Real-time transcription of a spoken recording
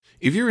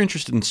If you're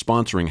interested in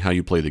sponsoring How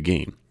You Play the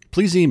Game,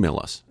 please email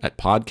us at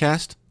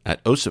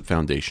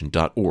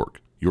podcast@osipfoundation.org.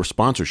 Your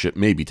sponsorship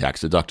may be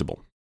tax deductible.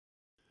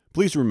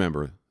 Please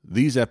remember,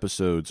 these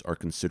episodes are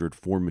considered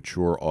for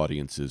mature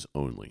audiences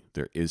only.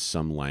 There is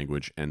some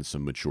language and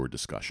some mature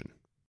discussion.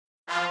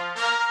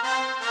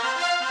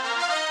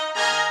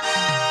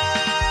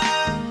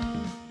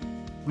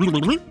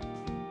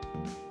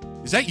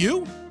 Is that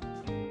you?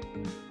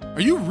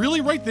 Are you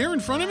really right there in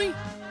front of me?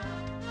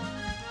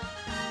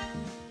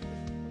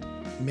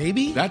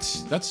 Maybe?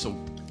 That's so...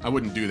 I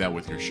wouldn't do that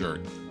with your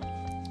shirt.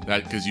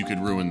 That because you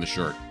could ruin the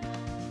shirt.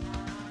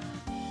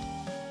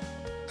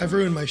 I've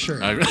ruined my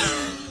shirt.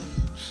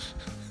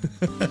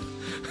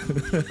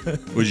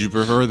 Would you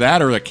prefer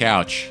that or a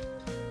couch?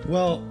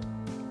 Well,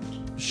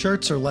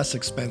 shirts are less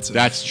expensive.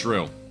 That's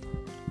true.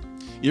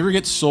 You ever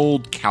get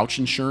sold couch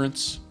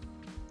insurance?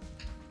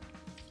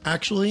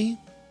 Actually,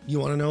 you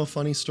want to know a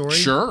funny story?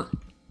 Sure.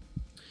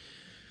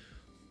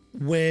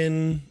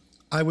 When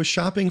I was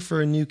shopping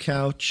for a new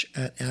couch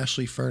at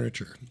Ashley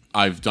Furniture.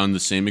 I've done the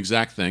same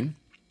exact thing,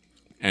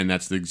 and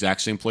that's the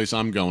exact same place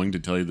I'm going to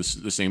tell you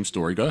the same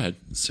story. Go ahead.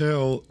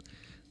 So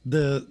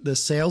the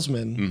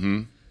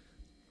salesman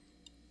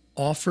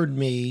offered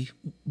me,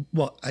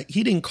 well,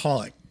 he didn't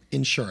call it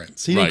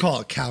insurance. He didn't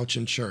call it couch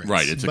insurance.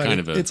 Right. It's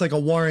it's like a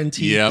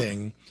warranty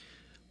thing.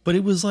 But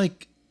it was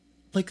like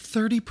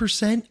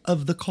 30%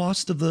 of the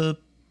cost of the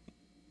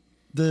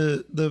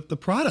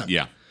product.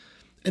 Yeah.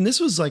 And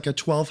this was like a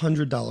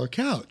 $1,200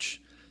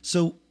 couch.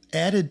 So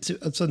added to,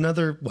 it's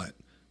another, what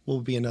will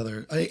be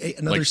another like,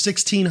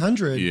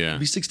 $1,600. Yeah.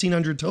 It'd be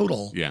 $1,600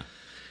 total. Yeah.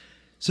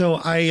 So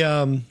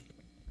I'm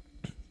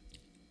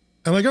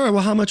like, all right,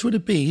 well, how much would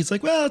it be? He's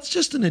like, well, it's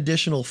just an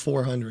additional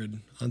 $400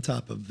 on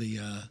top of the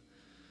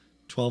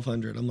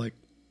 $1,200. I'm like,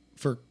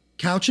 for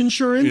couch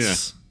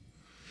insurance? Yeah.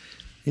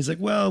 He's like,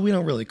 well, we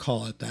don't really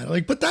call it that. I'm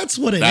like, but that's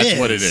what it is. That's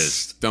what it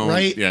is. Don't.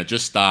 Right? Yeah.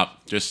 Just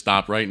stop. Just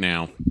stop right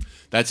now.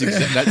 That's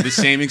the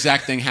same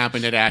exact thing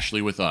happened at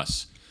Ashley with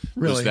us.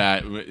 Really? Was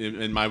that,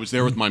 and I was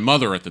there with my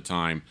mother at the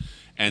time,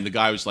 and the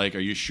guy was like, "Are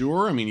you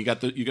sure? I mean, you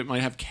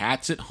might have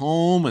cats at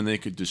home, and they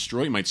could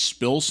destroy. You might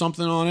spill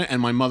something on it."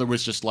 And my mother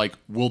was just like,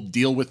 "We'll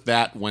deal with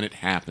that when it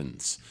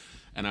happens."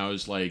 And I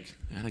was like,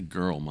 "Atta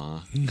girl,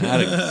 ma.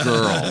 Atta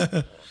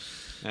girl."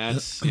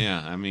 That's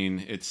I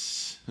mean,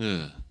 it's.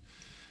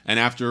 And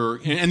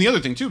the other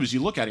thing too is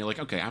you look at it, you're like,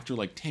 okay, after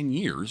like 10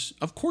 years,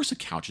 of course a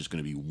couch is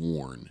going to be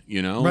worn,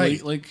 you know?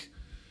 Right. Like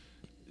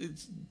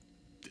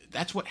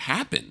that's what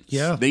happens.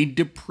 Yeah. They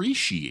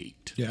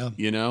depreciate. Yeah.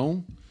 You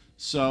know?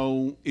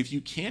 So if you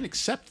can't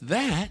accept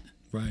that,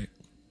 Right.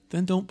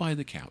 then don't buy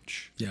the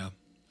couch. Yeah.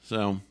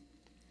 So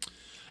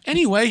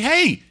anyway,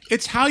 hey,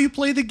 it's How You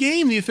Play the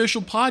Game, the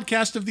official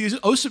podcast of the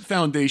OSIP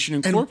Foundation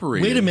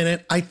Incorporated. And wait a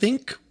minute. I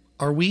think,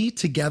 are we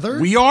together?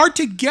 We are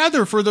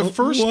together for the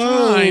first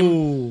Whoa.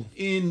 time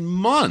in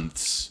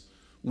months.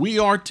 We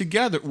are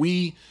together.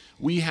 We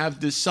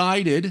have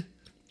decided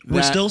that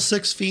We're still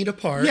 6 feet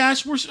apart.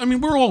 Yes, we're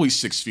always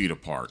 6 feet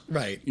apart.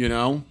 Right. You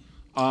know?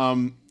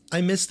 I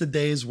miss the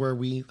days where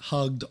we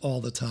hugged all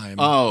the time.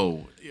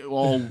 Oh,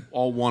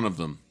 all one of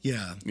them.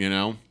 Yeah. You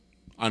know?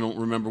 I don't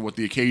remember what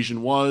the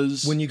occasion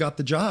was. When you got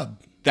the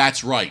job.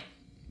 That's right.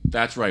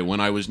 That's right.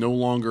 When I was no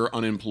longer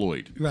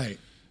unemployed. Right.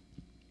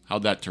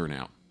 How'd that turn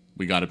out?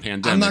 We got a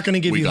pandemic. I'm not going to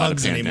give you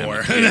hugs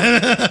anymore.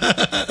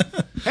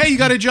 Hey, you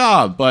got a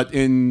job, but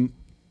in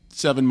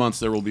 7 months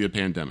there will be a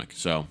pandemic.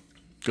 So,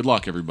 good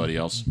luck, everybody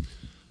else.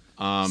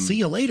 See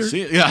you later.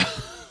 Yeah.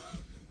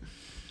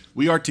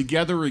 We are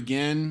together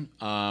again.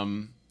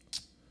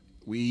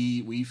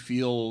 We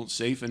feel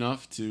safe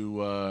enough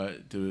to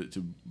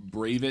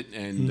brave it,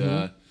 and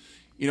I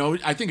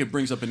think it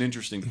brings up an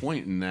interesting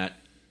point in that,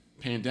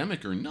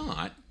 pandemic or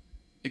not,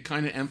 it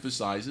kind of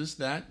emphasizes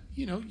that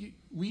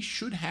we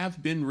should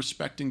have been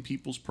respecting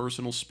people's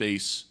personal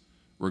space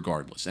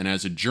regardless. And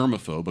as a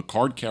germaphobe, a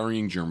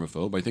card-carrying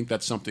germaphobe, I think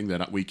that's something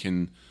that we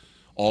can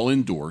all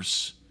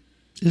endorse.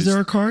 Is there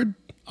a card?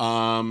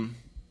 I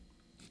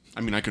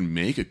mean, I can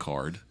make a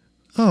card.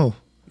 Oh.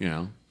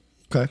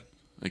 Okay.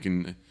 I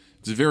can.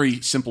 It's a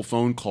very simple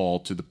phone call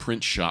to the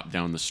print shop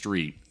down the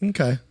street.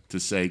 Okay. To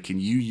say,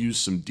 can you use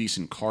some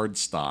decent card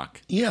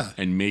stock? Yeah.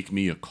 And make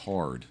me a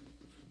card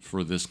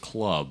for this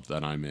club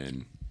that I'm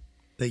in.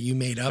 That you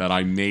made up? That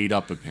I made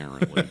up,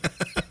 apparently.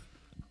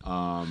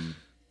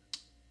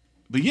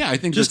 But yeah, I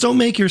think just don't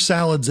make your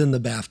salads in the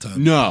bathtub.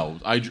 No,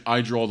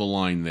 I draw the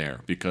line there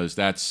because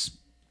that's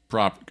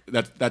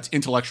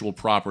intellectual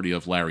property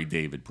of Larry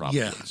David,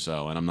 probably. Yeah.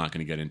 So, and I'm not going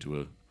to get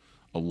into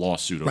a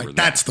lawsuit over that.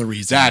 That's the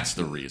reason. That's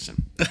the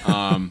reason.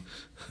 But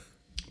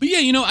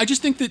yeah, I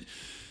just think that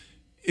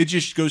it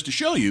just goes to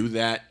show you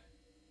that,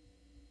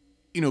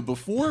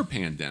 before a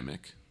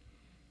pandemic,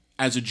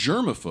 as a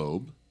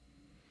germaphobe,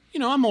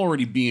 I'm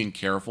already being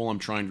careful. I'm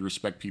trying to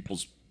respect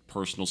people's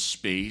personal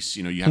space.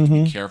 You have to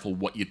be careful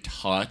what you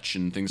touch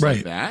and things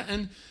like that.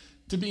 And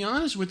to be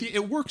honest with you,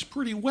 it works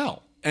pretty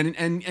well.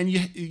 And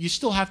you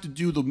still have to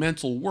do the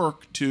mental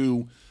work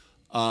to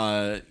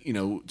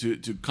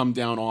to come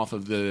down off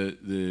of the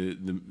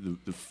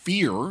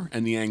fear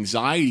and the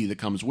anxiety that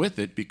comes with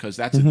it, because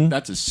that's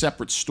a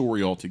separate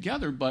story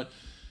altogether. But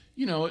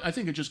I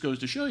think it just goes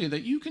to show you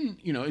that you can,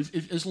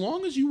 if as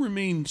long as you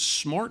remain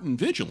smart and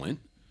vigilant,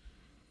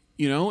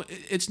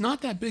 it's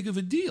not that big of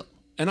a deal.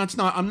 And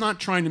I'm not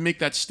trying to make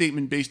that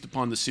statement based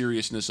upon the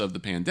seriousness of the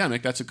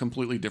pandemic. That's a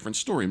completely different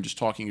story. I'm just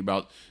talking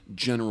about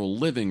general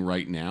living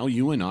right now.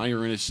 You and I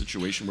are in a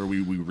situation where we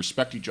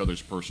respect each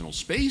other's personal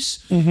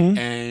space,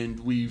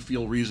 and we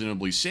feel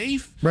reasonably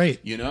safe.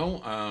 Right.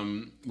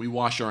 We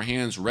wash our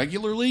hands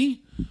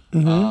regularly.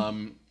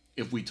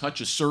 If we touch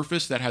a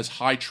surface that has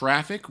high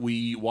traffic,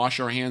 we wash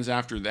our hands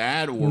after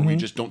that, or we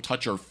just don't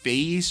touch our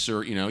face,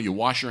 or, you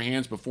wash your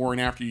hands before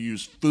and after you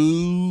use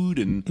food,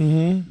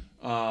 and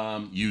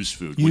use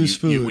food.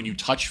 When you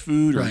touch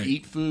food or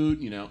eat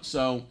food,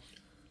 So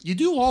you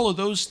do all of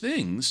those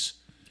things,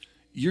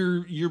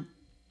 you're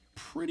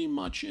pretty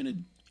much in a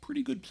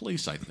pretty good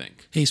place, I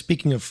think. Hey,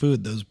 speaking of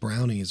food, those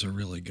brownies are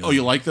really good. Oh,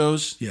 you like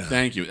those? Yeah.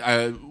 Thank you.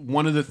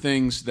 One of the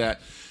things that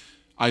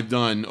I've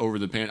done over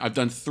the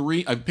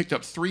I've picked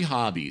up 3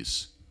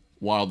 hobbies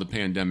while the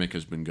pandemic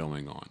has been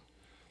going on.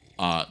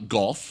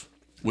 Golf,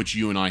 which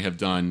you and I have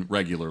done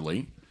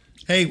regularly.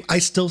 Hey, I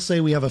still say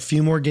we have a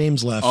few more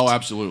games left. Oh,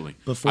 absolutely.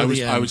 Before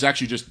I was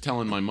actually just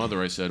telling my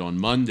mother, I said, on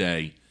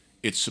Monday,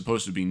 it's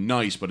supposed to be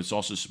nice, but it's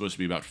also supposed to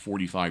be about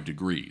 45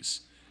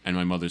 degrees. And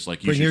my mother's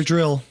like, bring your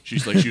drill. She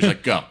was like,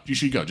 go. You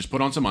should go. Just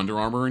put on some Under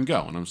Armour and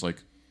go. And I was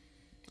like,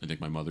 I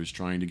think my mother's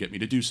trying to get me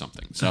to do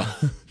something. So,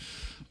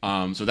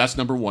 so that's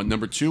number 1.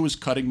 Number 2 is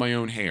cutting my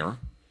own hair,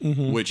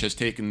 which has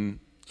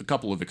taken a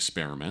couple of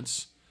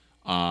experiments.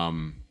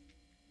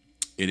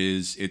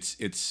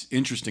 It's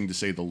interesting to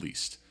say the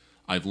least.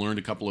 I've learned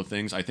a couple of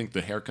things. I think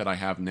the haircut I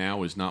have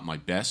now is not my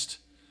best,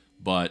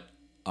 but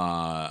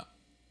the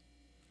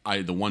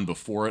one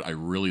before it I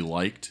really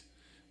liked,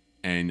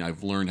 and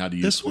I've learned how to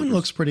use. This one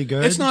looks pretty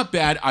good. It's not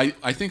bad.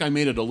 I think I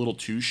made it a little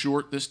too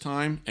short this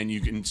time, and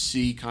you can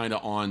see kind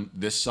of on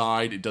this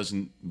side it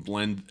doesn't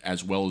blend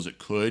as well as it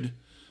could,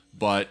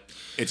 but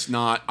it's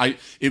not.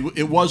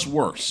 It was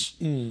worse.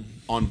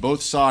 On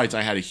both sides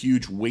I had a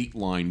huge weight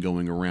line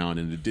going around,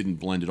 and it didn't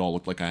blend at all. It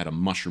looked like I had a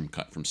mushroom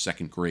cut from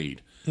 2nd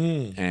grade.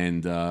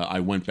 And I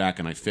went back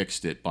and I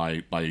fixed it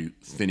by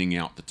thinning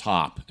out the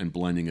top and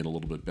blending it a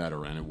little bit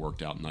better, and it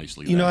worked out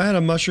nicely. I had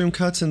a mushroom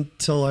cuts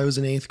until I was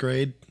in 8th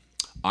grade.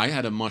 I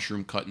had a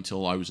mushroom cut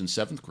until I was in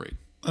 7th grade.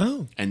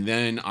 Oh. And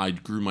then I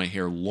grew my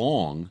hair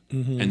long,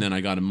 and then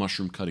I got a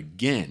mushroom cut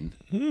again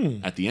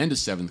at the end of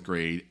 7th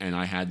grade, and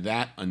I had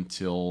that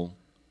until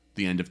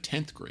the end of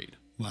 10th grade.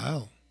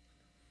 Wow.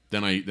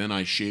 Then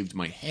I shaved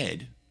my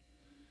head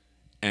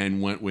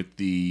and went with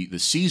the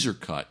Caesar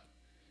cut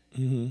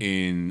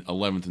in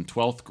 11th and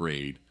 12th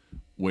grade,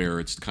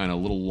 where it's kind of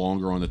a little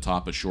longer on the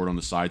top but short on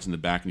the sides and the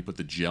back, and you put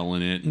the gel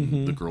in it,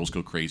 and the girls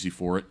go crazy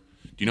for it.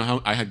 Do you know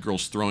how I had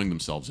girls throwing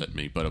themselves at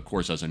me? But of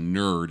course, as a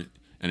nerd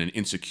and an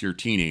insecure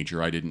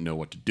teenager, I didn't know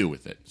what to do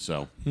with it.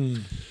 So,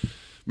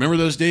 remember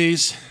those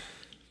days?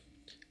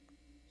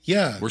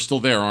 Yeah. We're still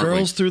there, aren't we?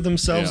 Girls threw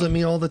themselves at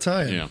me all the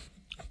time. Yeah.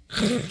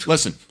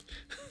 Listen.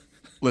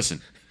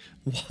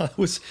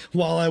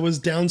 While I was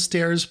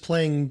downstairs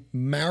playing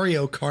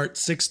Mario Kart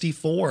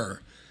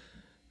 64.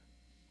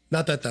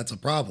 Not that that's a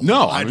problem.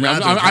 No, I'm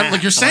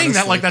like you're saying honestly.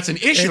 That like that's an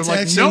issue. It's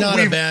like no,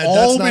 we've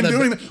all been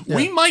doing that. Yeah.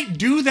 We might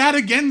do that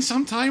again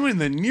sometime in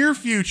the near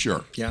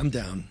future. Yeah, I'm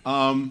down.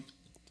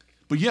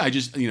 But yeah, I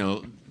just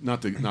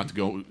not to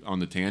go on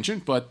the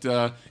tangent, but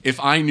if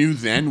I knew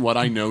then what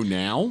I know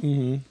now,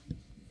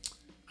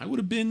 I would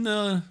have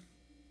been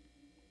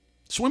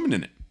swimming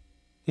in it.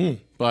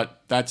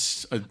 But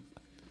that's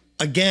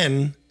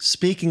Again,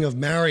 speaking of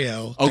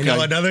Mario, okay. I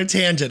know another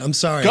tangent. I'm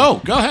sorry.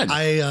 Go ahead.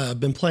 I've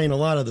been playing a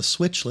lot of the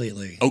Switch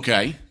lately.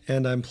 Okay.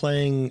 And I'm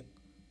playing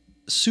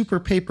Super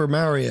Paper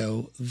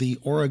Mario, the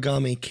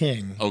Origami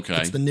King. Okay.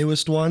 It's the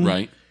newest one.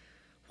 Right.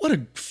 What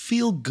a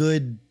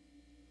feel-good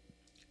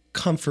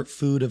comfort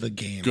food of a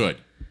game. Good.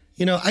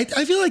 I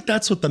feel like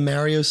that's what the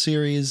Mario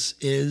series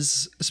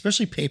is,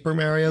 especially Paper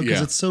Mario,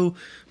 because it's so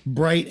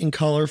bright and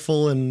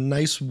colorful and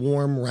nice,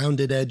 warm,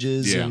 rounded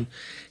edges. Yeah. And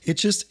it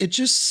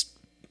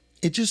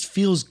just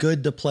feels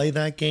good to play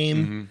that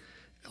game.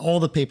 All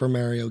the Paper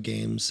Mario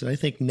games, and I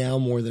think now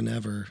more than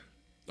ever.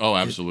 Oh,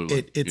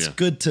 absolutely. It's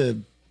good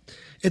to.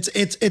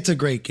 It's a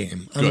great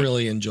game. I'm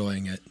really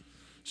enjoying it.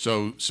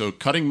 So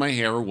cutting my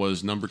hair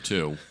was number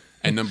 2,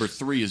 and number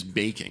 3 is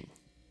baking.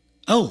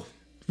 Oh,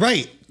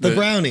 right, the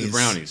brownies. The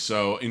brownies.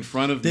 So in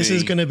front of this me,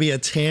 is going to be a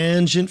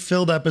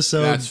tangent-filled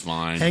episode. That's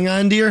fine. Hang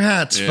on to your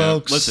hats,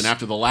 folks. Listen,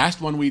 after the last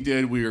one we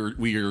did, we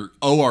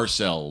owe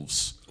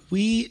ourselves.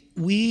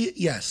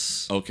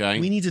 Yes. Okay.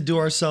 We need to do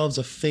ourselves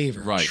a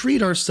favor. Right.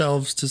 Treat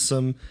ourselves to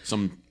some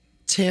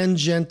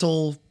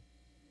tangential.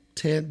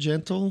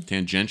 Tangential?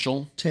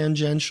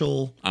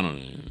 I don't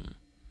know.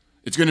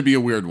 It's going to be a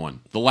weird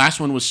one. The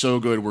last one was so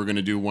good, we're going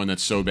to do one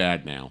that's so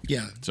bad now.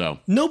 Yeah. So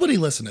nobody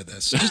listen to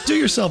this. Just do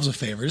yourselves a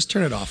favor. Just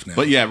turn it off now.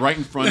 But yeah, right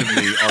in front of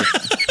me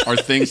are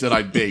things that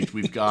I baked.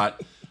 We've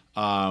got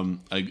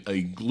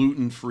a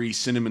gluten-free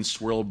cinnamon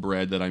swirl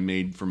bread that I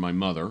made for my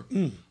mother.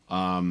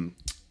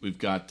 We've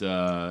got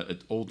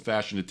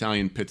old-fashioned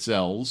Italian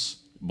pizzelles.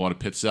 Bought a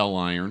pizzelle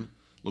iron.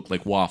 Looked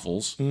like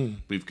waffles.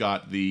 We've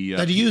got the...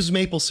 Now, do you use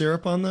maple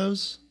syrup on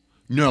those?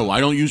 No, I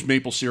don't use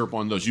maple syrup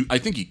on those. I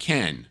think you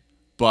can,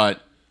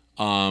 but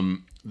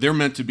they're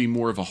meant to be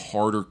more of a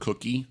harder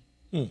cookie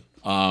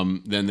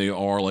than they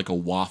are like a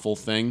waffle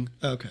thing.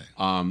 Okay.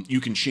 You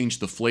can change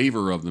the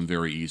flavor of them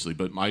very easily,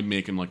 but I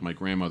make them like my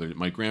grandmother.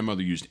 My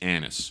grandmother used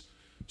anise,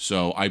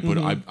 so I put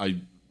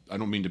I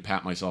don't mean to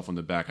pat myself on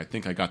the back. I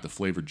think I got the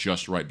flavor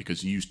just right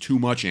because you use too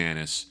much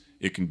anise,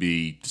 it can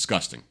be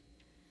disgusting.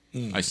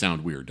 I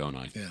sound weird, don't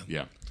I?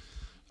 Yeah.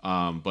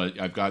 But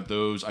I've got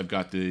those. I've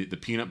got the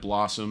peanut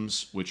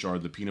blossoms, which are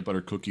the peanut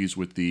butter cookies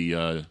with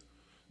the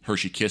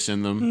Hershey Kiss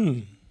in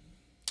them.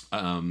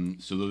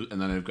 So those,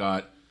 and then I've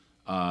got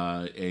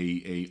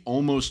a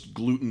almost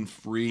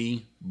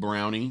gluten-free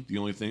brownie. The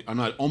only thing I'm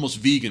not almost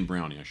vegan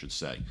brownie, I should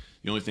say.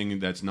 The only thing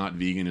that's not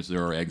vegan is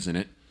there are eggs in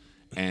it.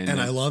 And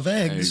I love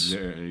eggs.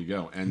 There you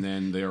go. And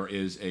then there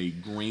is a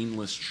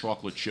grainless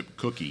chocolate chip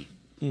cookie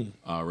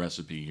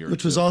recipe here,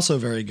 which was also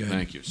very good.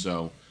 Thank you.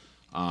 So,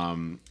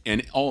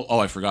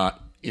 I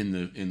forgot in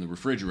the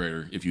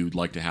refrigerator. If you'd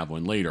like to have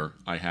one later,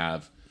 I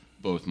have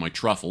both my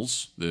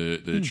truffles,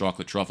 the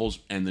chocolate truffles,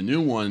 and the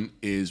new one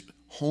is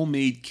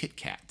homemade Kit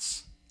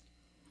Kats.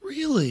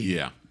 Really?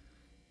 Yeah.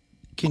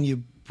 Can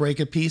you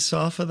break a piece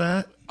off of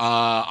that?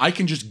 I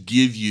can just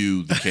give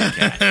you the Kit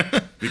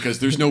Kat because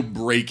there's no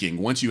breaking.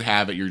 Once you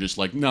have it, you're just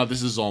like, no,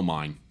 this is all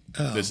mine.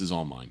 Oh. This is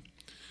all mine.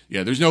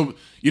 Yeah,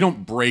 you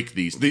don't break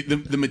these.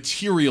 The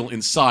material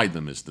inside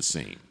them is the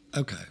same.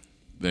 Okay.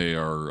 They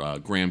are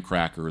graham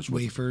crackers.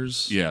 With,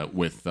 wafers. Yeah,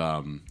 with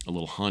a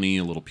little honey,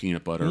 a little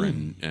peanut butter,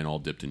 and all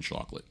dipped in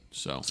chocolate.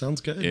 So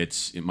sounds good.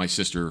 My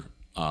sister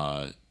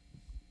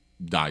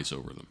dies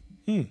over them.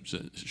 So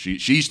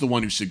she's the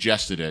one who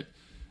suggested it,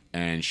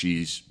 and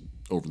she's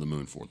over the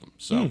moon for them.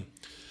 So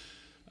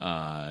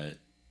I'll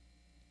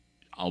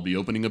be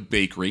opening a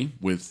bakery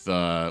with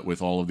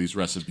all of these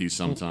recipes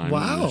sometime.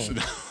 Wow.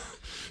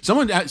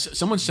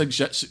 Someone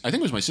suggested, I think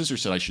it was my sister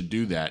said I should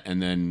do that,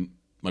 and then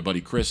my buddy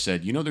Chris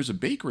said, there's a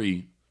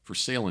bakery for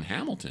sale in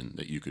Hamilton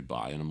that you could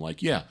buy, and I'm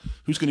like, yeah,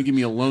 who's going to give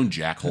me a loan,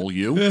 jackhole?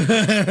 You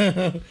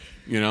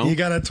You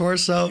got a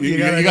torso. You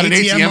got an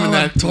ATM in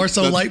that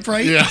torso light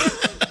bright. Yeah.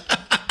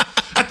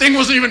 That thing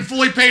wasn't even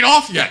fully paid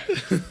off yet.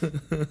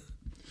 The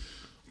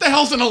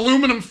hell's an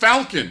aluminum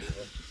Falcon?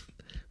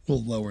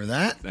 We'll lower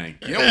that.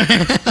 Thank you.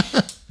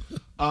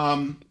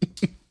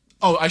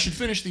 I should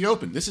finish the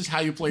open. This is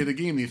How You Play the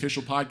Game, the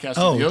official podcast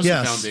of the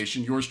Yosef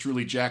Foundation. Yours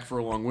truly, Jack Fur,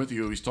 along with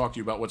you. He's talked to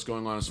you about what's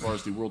going on as far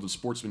as the world of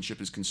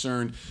sportsmanship is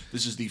concerned.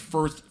 This is the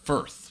first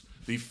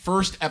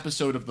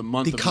episode of the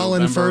month of November. The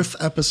Colin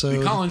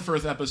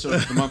Firth episode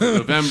of the month of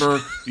November.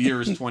 The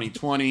year is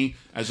 2020.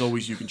 As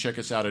always, you can check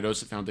us out at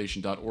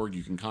osipfoundation.org.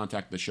 You can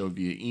contact the show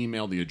via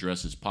email. The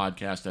address is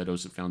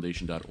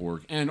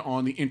podcast@osipfoundation.org. And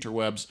on the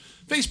interwebs,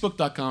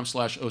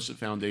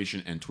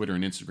 facebook.com/osipfoundation and Twitter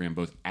and Instagram,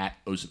 both at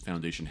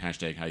osipfoundation,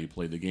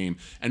 #HowYouPlayTheGame.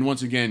 And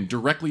once again,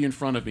 directly in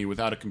front of me,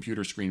 without a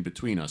computer screen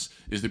between us,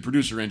 is the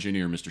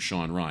producer-engineer, Mr.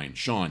 Sean Ryan.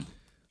 Sean.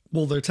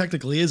 Well, there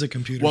technically is a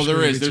computer. Well, there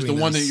screen is. There's the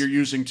one that you're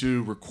using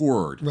to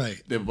record.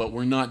 Right. But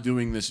we're not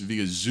doing this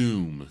via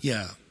Zoom.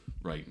 Yeah.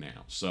 Right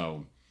now.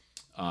 So.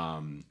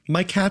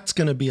 My cat's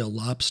going to be a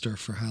lobster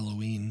for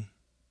Halloween.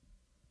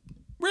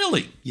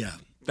 Really? Yeah.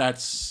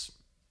 That's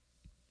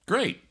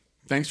great.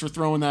 Thanks for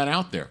throwing that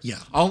out there. Yeah.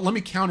 Let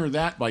me counter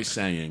that by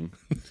saying.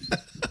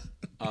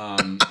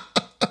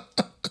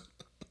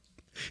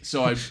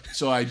 So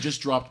I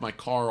just dropped my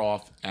car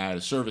off at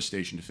a service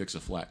station to fix a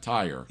flat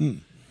tire.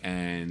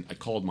 And I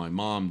called my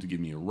mom to give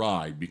me a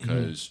ride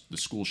because the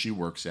school she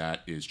works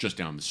at is just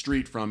down the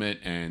street from it,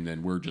 and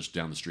then we're just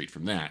down the street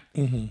from that.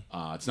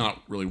 It's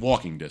not really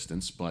walking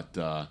distance, but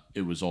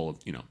it was all of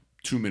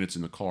 2 minutes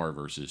in the car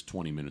versus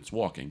 20 minutes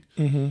walking.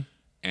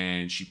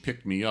 And she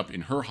picked me up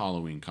in her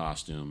Halloween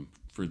costume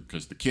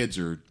because the kids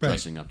are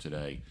dressing up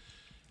today.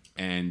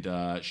 And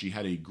she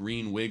had a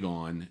green wig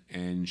on,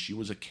 and she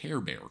was a Care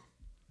Bear.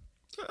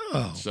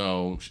 Oh.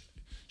 So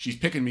she's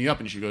picking me up,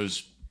 and she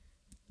goes,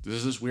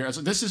 "This is weird." I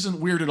said, "This isn't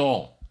weird at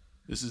all.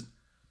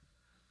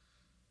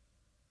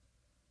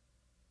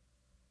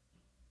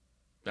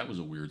 That was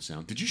a weird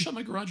sound. Did you shut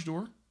my garage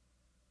door?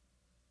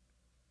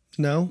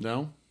 No.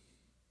 No?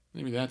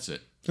 Maybe that's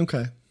it.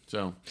 Okay.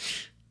 So.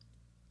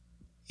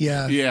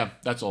 Yeah. Yeah,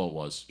 that's all it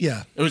was.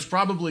 Yeah. It was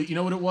probably, you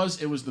know what it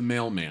was? It was the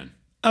mailman.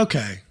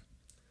 Okay.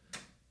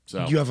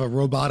 So. You have a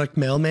robotic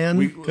mailman?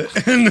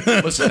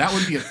 Listen, that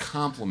would be a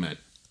compliment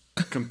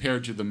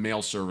compared to the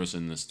mail service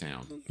in this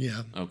town.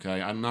 Yeah.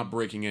 Okay, I'm not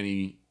breaking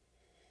any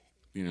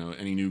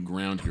new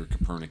ground here,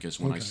 Copernicus,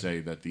 when I say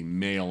that the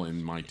mail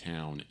in my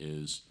town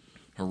is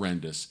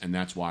horrendous, and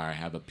that's why I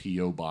have a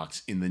P.O.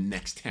 box in the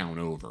next town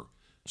over,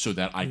 so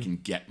that I can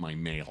get my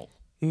mail.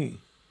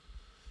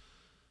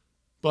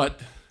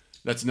 But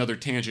that's another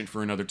tangent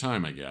for another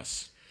time, I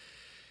guess.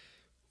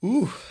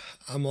 Ooh.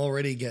 I'm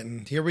already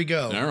getting. Here we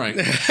go. All right.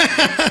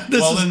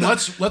 Well, then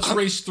let's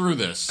race through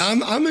this.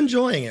 I'm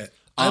enjoying it.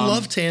 I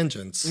love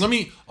tangents. Let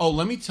me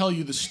tell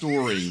you the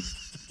story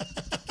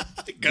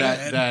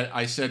that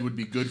I said would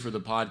be good for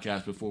the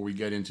podcast before we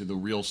get into the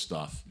real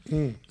stuff.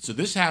 So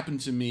this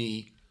happened to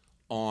me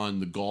on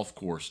the golf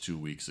course 2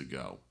 weeks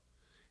ago,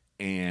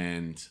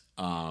 and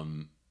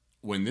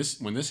when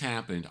this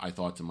happened, I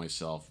thought to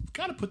myself,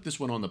 got to put this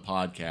one on the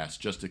podcast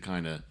just to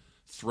kind of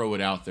throw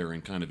it out there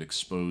and kind of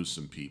expose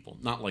some people.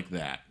 Not like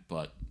that,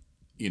 but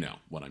you know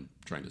what I'm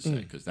trying to say,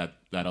 because that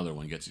other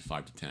one gets you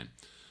 5 to 10.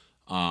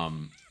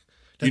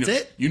 That's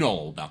it? You know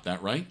all about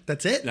that, right?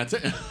 That's it? That's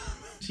it.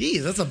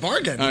 Jeez, that's a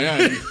bargain. Oh, yeah.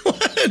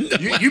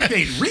 You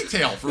paid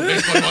retail for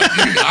basically what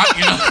you got,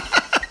 you know.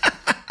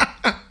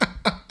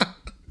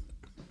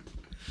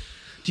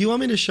 Do you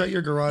want me to shut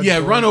your garage Yeah,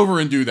 door? run over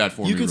and do that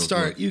for me. You can real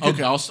start. quick.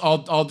 Okay, I'll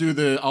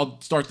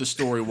start the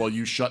story while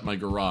you shut my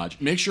garage.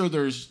 Make sure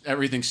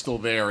everything's still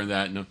there and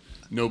that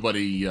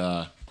nobody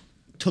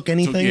took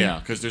anything. yeah,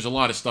 because there's a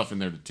lot of stuff in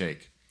there to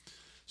take.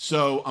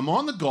 So I'm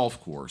on the golf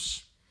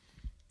course,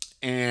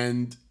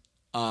 and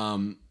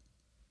I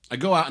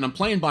go out and I'm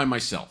playing by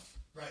myself.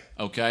 Right.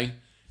 Okay,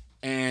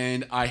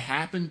 and I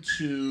happen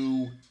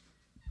to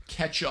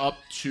catch up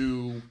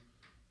to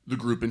the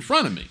group in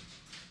front of me,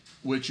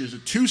 which is a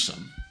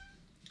twosome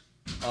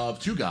of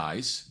two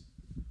guys.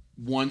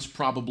 One's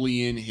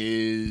probably in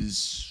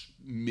his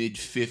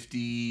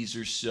mid-50s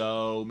or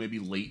so, maybe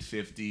late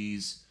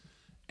 50s.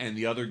 And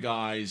the other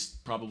guy's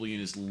probably in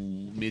his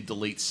mid to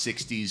late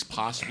 60s,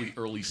 possibly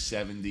early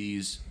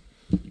 70s.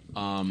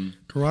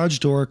 Garage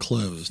door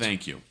closed.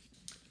 Thank you.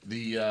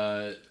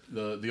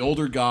 The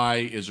older guy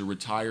is a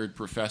retired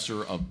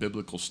professor of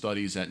biblical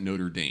studies at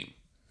Notre Dame.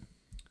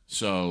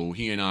 So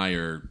he and I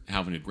are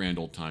having a grand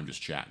old time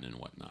just chatting and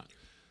whatnot.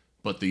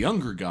 But the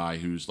younger guy,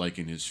 who's like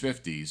in his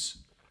 50s,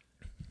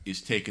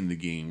 is taking the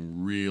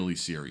game really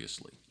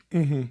seriously.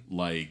 Mm-hmm.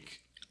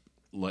 Like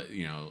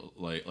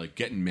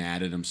getting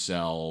mad at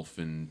himself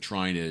and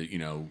trying to,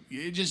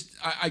 it just,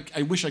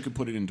 I wish I could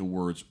put it into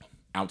words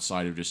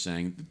outside of just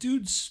saying the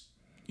dude's,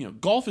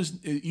 golf is,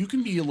 you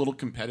can be a little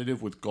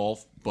competitive with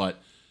golf,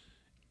 but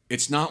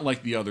it's not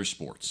like the other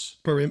sports.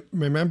 But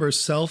remember,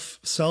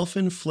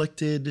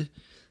 self-inflicted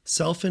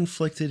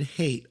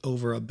hate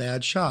over a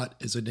bad shot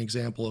is an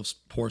example of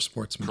poor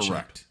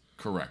sportsmanship.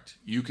 Correct.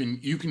 You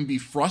can be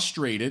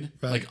frustrated,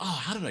 right. Like, oh,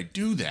 how did I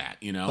do that?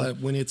 But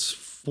when it's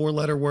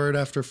 4-letter word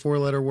after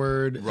 4-letter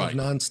word, right. Of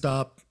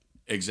nonstop,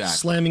 exactly,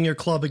 slamming your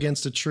club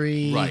against a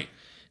tree, right?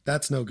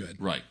 That's no good.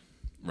 Right.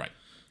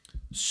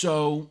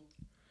 So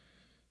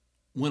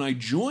when I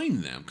join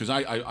them, because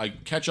I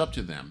catch up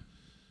to them,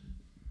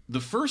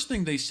 the first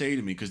thing they say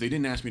to me, because they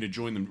didn't ask me to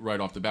join them right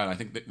off the bat, I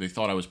think they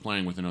thought I was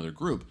playing with another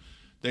group.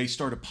 They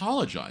start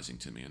apologizing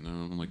to me, and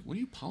I'm like, "What are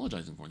you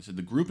apologizing for?" They said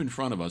the group in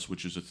front of us,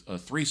 which is a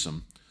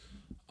threesome,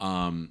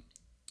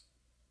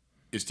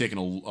 is taking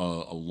a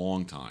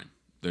long time.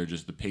 They're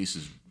just, the pace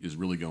is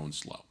really going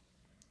slow,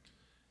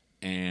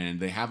 and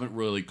they haven't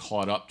really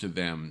caught up to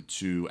them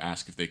to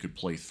ask if they could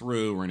play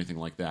through or anything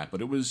like that.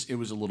 But it was a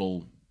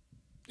little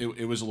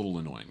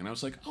annoying, and I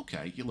was like,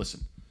 "Okay, you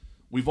listen,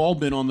 we've all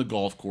been on the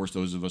golf course,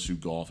 those of us who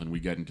golf, and we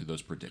get into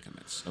those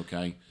predicaments,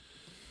 okay."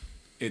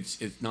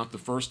 It's not the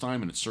first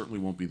time, and it certainly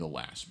won't be the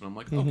last. But I'm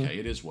like, okay,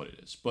 it is what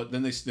it is. But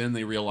then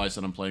they realize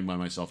that I'm playing by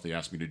myself. They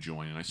asked me to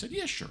join, and I said,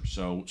 yeah, sure.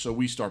 So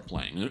we start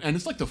playing, and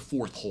it's like the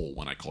fourth hole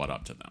when I caught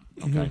up to them.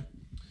 Okay, mm-hmm.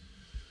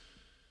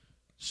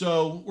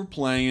 So we're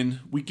playing.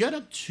 We get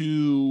up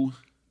to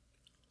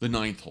the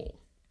ninth hole,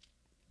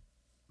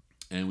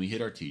 and we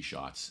hit our tee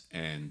shots,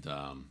 and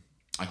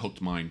I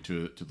hooked mine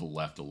to the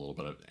left a little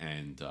bit,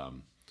 and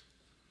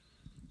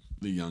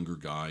the younger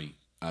guy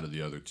out of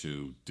the other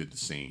two did the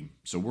same.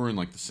 So we're in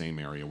like the same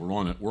area. We're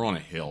on a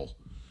hill,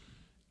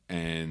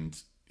 and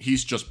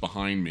he's just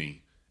behind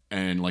me.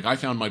 And like I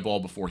found my ball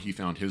before he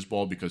found his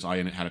ball because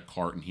I had a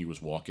cart and he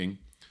was walking.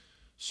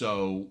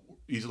 So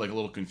he's like a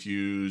little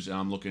confused. And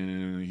I'm looking,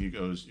 and he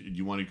goes, "Do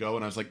you want to go?"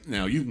 And I was like,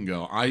 "No, you can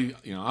go."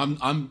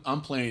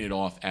 I'm playing it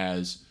off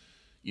as,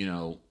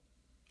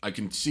 I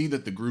can see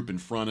that the group in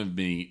front of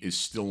me is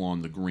still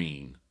on the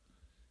green,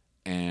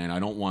 and I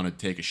don't want to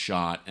take a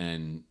shot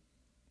and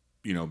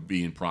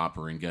be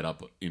improper and get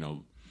up,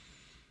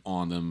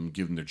 on them,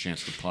 give them their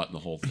chance to putt and the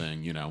whole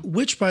thing,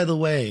 Which, by the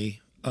way,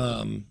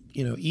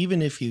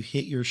 even if you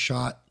hit your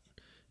shot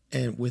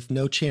and with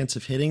no chance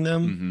of hitting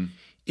them, mm-hmm.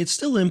 It's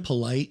still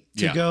impolite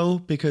to go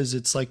because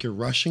it's like you're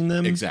rushing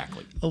them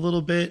exactly a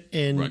little bit,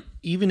 and right.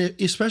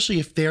 Especially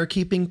if they're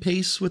keeping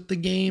pace with the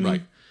game,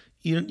 right.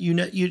 You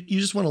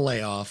just want to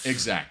lay off.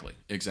 Exactly.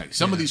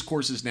 Some of these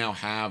courses now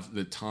have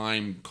the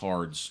times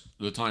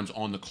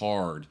on the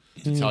card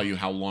to mm-hmm. tell you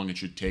how long it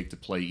should take to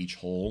play each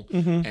hole,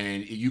 mm-hmm.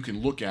 and you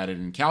can look at it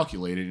and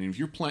calculate it. And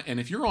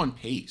if you're on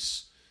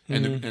pace,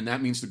 mm-hmm. and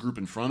that means the group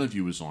in front of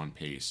you is on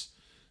pace,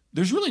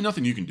 there's really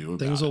nothing you can do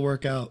about it. Things will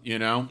work out.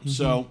 Mm-hmm.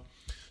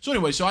 So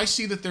anyway, so I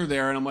see that they're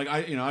there, and I'm like,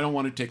 I don't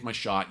want to take my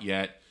shot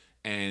yet.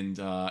 And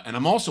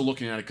I'm also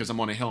looking at it because I'm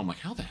on a hill. I'm like,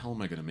 how the hell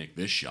am I going to make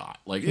this shot?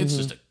 Like, it's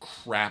mm-hmm. just a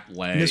crap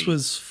lay. And this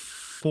was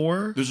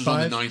 4, This is 5?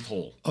 on the 9th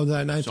hole. Oh,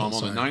 that ninth So hole. I'm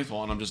on Sorry. the 9th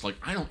hole, and I'm just like,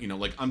 I don't,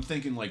 like, I'm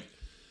thinking, like,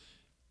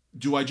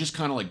 do I just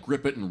kind of like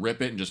grip it and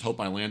rip it and just hope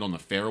I land on the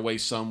fairway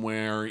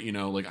somewhere?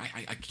 Like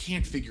I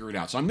can't figure it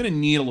out. So I'm going to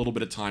need a little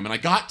bit of time. And I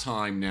got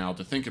time now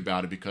to think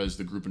about it because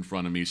the group in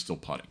front of me is still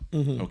putting.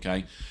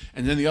 Okay.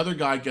 And then the other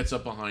guy gets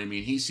up behind me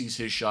and he sees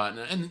his shot.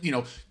 And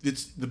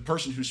it's the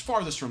person who's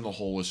farthest from the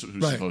hole is who's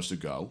Right. supposed to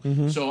go.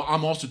 So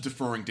I'm also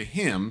deferring to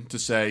him to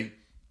say,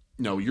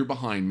 no, you're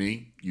behind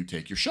me. You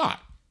take your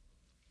shot.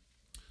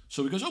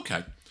 So he goes,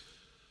 okay.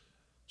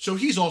 So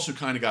he's also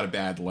kind of got a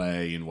bad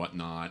lay and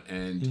whatnot,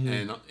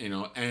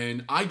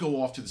 and I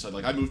go off to the side.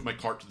 Like I moved my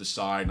cart to the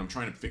side, and I'm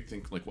trying to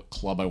think like what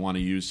club I want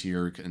to use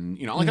here,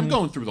 and like I'm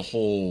going through the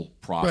whole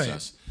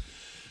process.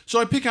 Right. So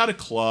I pick out a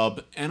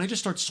club, and I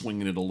just start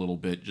swinging it a little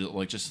bit,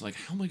 just like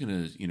how am I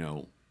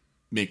gonna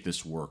make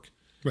this work?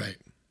 Right.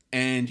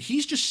 And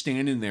he's just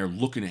standing there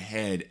looking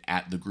ahead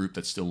at the group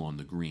that's still on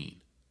the green,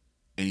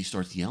 and he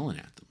starts yelling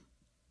at them,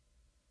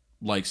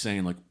 like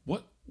saying like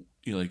what.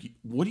 Like,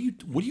 what are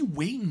you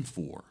waiting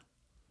for?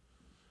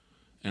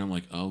 And I'm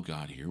like, oh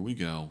God, here we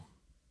go.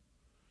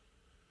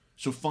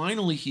 So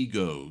finally he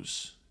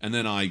goes, and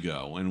then I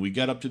go, and we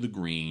get up to the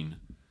green,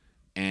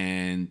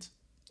 and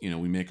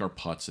we make our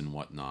putts and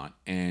whatnot.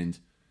 And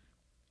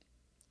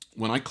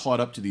when I caught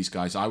up to these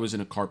guys, I was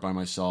in a cart by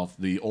myself.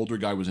 The older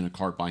guy was in a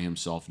cart by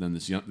himself. And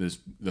then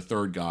the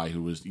third guy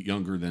who was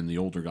younger than the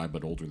older guy,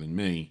 but older than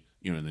me,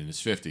 in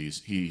his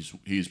 50s,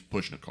 he's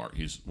pushing a cart.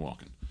 He's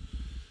walking.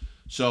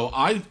 So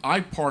I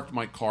parked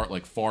my cart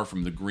like far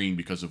from the green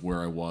because of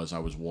where I was. I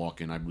was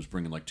walking. I was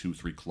bringing like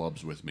 2-3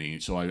 clubs with me.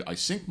 So I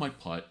sink my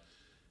putt,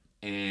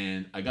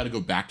 and I got to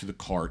go back to the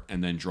cart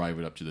and then drive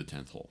it up to the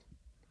 10th hole.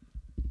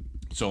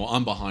 So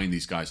I'm behind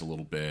these guys a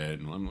little bit,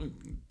 and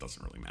it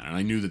doesn't really matter. And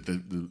I knew that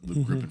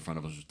the group in front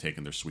of us was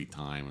taking their sweet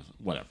time.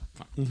 Whatever,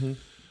 fine.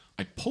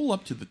 I pull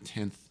up to the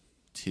 10th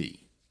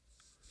tee,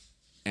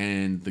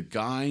 and the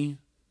guy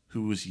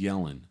who was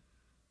yelling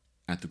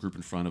at the group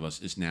in front of us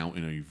is now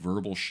in a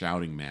verbal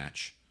shouting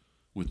match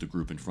with the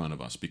group in front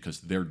of us because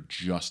they're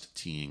just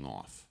teeing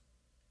off.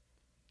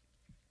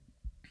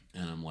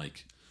 And I'm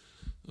like,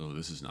 oh,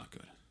 this is not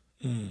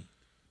good.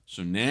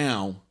 So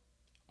now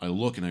I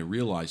look and I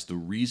realize the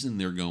reason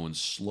they're going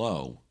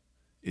slow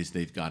is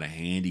they've got a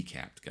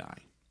handicapped guy.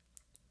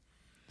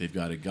 They've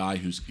got a guy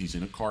he's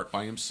in a cart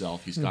by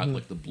himself. He's got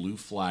like the blue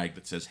flag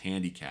that says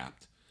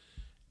handicapped,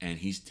 and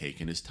he's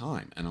taking his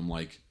time. And I'm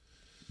like,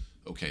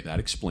 okay, that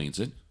explains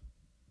it.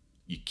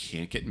 You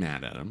can't get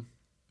mad at him.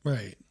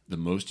 Right. The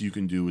most you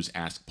can do is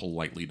ask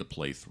politely to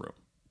play through.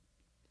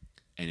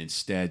 And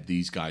instead,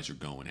 these guys are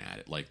going at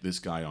it. Like this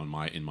guy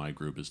in my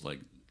group is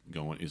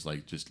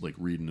just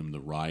reading him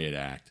the riot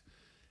act,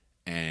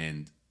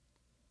 and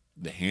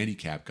the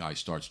handicap guy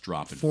starts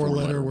dropping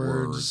four-letter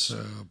words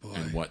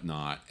and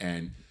whatnot.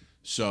 And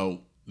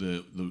so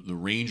the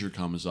ranger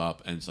comes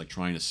up and it's like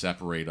trying to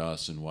separate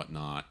us and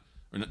whatnot,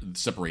 or not,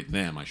 separate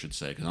them, I should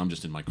say, because I'm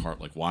just in my cart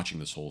like watching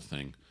this whole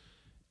thing.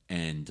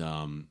 And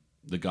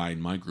the guy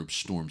in my group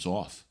storms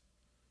off.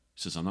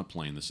 He says, I'm not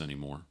playing this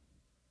anymore.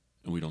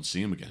 And we don't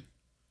see him again.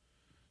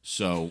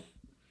 So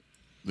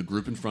the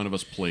group in front of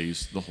us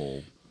plays the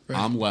hole. Right.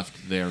 I'm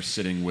left there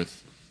sitting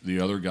with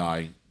the other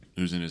guy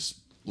who's in his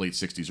late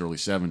 60s, early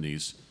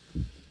 70s.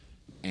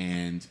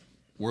 And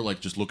we're like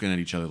just looking at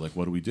each other like,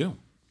 what do we do?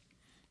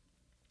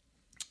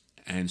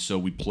 And so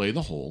we play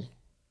the hole.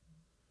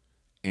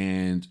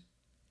 And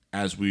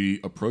as we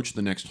approach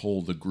the next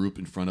hole, the group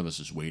in front of us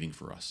is waiting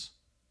for us.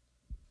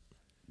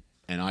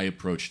 And I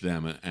approached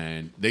them,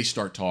 and they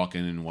start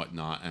talking and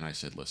whatnot. And I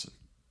said, listen,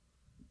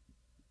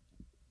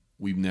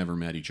 we've never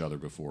met each other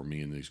before, me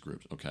and these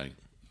groups, okay?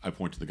 I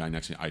point to the guy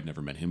next to me. I'd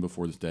never met him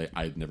before this day.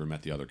 I had never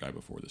met the other guy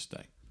before this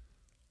day.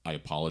 I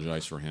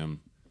apologize for him.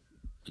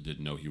 I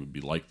didn't know he would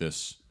be like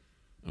this,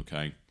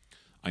 okay?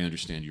 I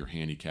understand you're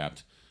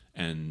handicapped.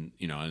 And,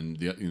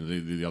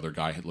 the other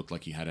guy had looked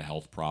like he had a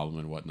health problem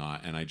and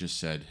whatnot. And I just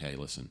said, hey,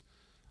 listen,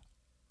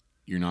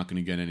 you're not going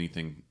to get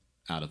anything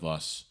out of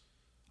us.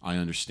 I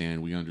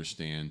understand. We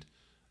understand.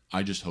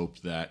 I just hope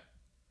that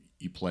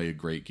you play a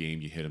great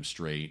game. You hit them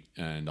straight,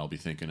 and I'll be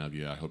thinking of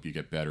you. I hope you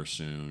get better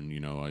soon.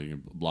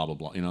 Blah blah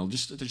blah.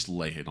 Just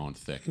lay it on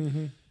thick.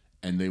 Mm-hmm.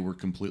 And they were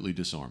completely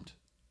disarmed.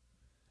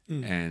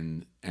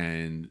 Mm.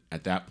 And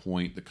at that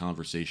point, the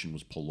conversation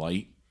was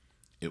polite.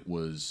 It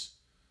was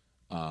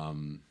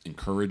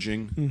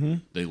encouraging. Mm-hmm.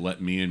 They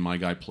let me and my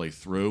guy play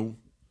through.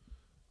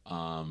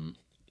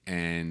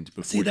 And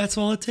before, that's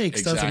all it takes,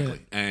 exactly.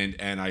 Doesn't it?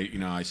 And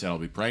I said, I'll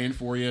be praying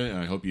for you. And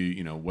I hope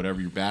you, whatever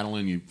you're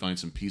battling, you find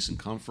some peace and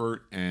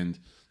comfort. And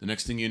the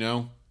next thing you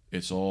know,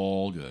 it's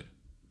all good.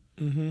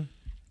 Mm-hmm.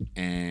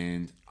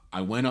 And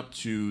I went up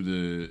to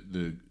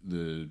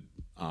the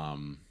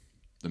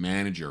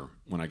manager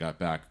when I got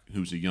back,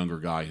 who's a younger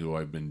guy who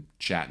I've been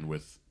chatting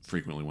with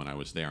frequently when I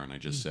was there. And I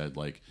just said,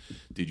 like,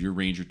 did your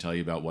ranger tell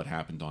you about what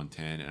happened on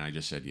 10? And I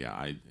just said, yeah,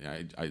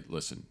 I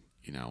listen.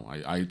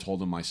 I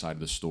told him my side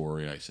of the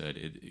story. I said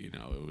it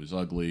was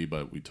ugly,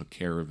 but we took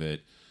care of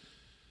it.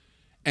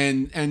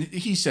 and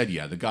he said,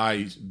 yeah,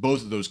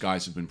 both of those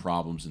guys have been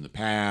problems in the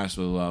past,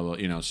 blah, blah, blah,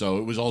 you know, so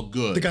it was all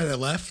good. The guy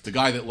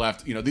that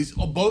left, you know,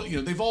 both, you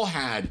know, they've all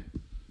had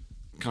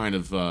kind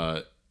of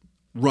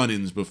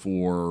run-ins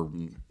before,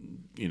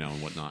 you know,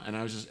 and whatnot. And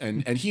I was just,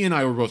 and he and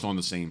I were both on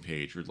the same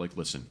page. We're like,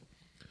 listen,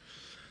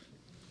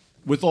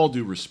 with all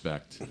due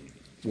respect,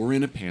 we're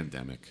in a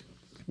pandemic.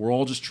 We're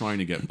all just trying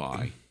to get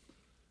by.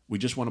 We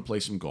just want to play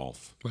some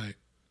golf. Right.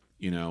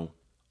 You know,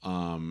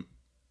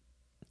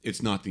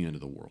 it's not the end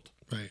of the world.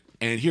 Right.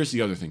 And here's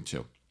the other thing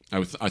too.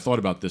 I thought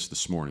about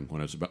this morning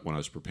when I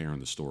was preparing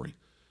the story.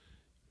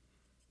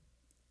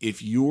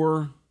 If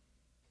you're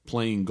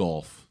playing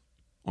golf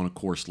on a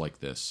course like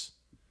this,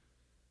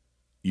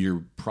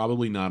 you're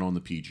probably not on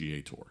the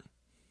PGA Tour.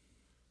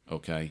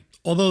 Okay?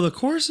 Although the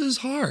course is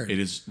hard. It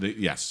is,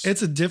 yes.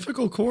 It's a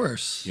difficult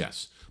course.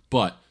 Yes.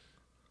 But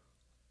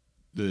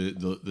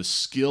the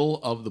skill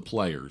of the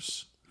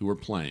players who are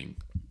playing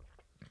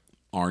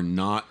are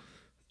not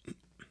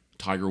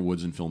Tiger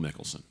Woods and Phil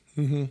Mickelson.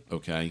 Mm-hmm.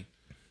 Okay?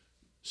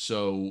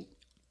 So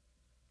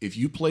if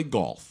you play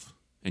golf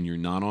and you're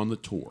not on the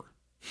tour,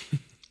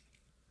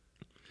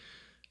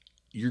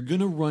 you're going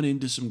to run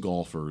into some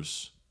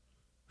golfers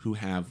who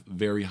have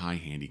very high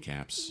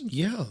handicaps.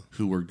 Yeah.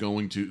 Who are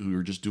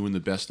just doing the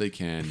best they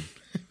can.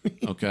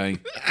 Okay?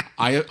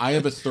 I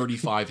have a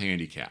 35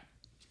 handicap.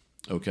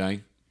 Okay?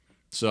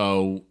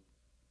 So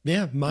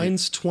yeah,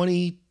 mine's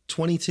 20,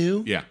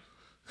 22. Yeah.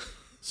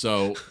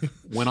 So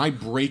when I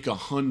break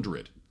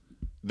 100,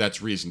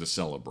 that's reason to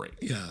celebrate.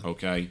 Yeah.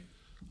 Okay?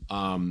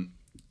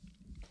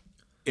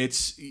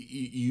 It's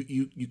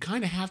you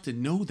kind of have to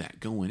know that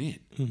going in.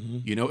 Mm-hmm.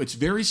 You know, it's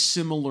very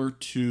similar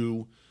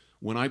to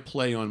when I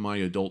play on my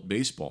adult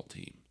baseball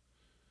team.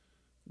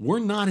 We're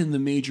not in the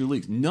major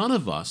leagues. None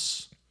of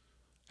us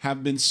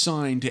have been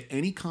signed to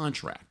any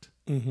contract.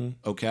 Mm-hmm.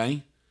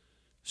 Okay?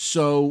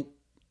 So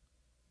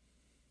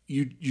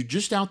you're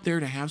just out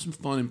there to have some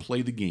fun and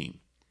play the game.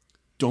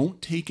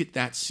 Don't take it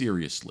that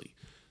seriously.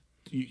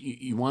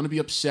 You want to be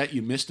upset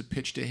you missed a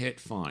pitch to hit?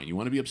 Fine. You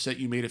want to be upset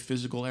you made a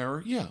physical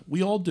error? Yeah,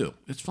 we all do.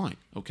 It's fine,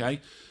 okay?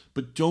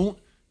 But don't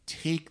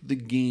take the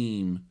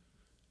game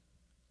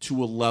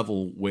to a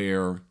level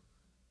where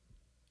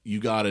you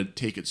got to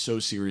take it so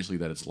seriously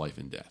that it's life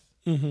and death,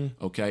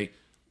 okay?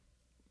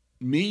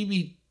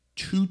 Maybe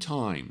 2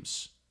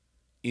 times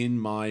in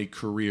my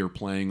career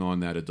playing on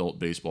that adult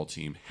baseball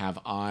team have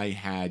I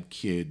had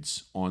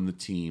kids on the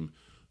team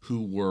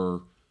who were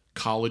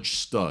college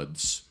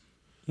studs,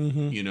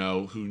 you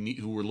know,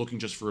 who were looking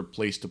just for a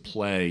place to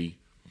play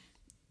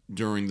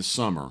during the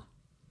summer,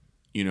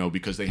 you know,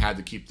 because they had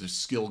to keep the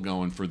skill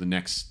going for the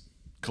next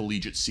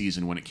collegiate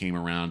season when it came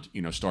around,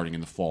 you know, starting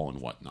in the fall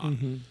and whatnot.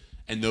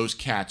 And those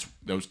cats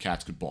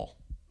could ball,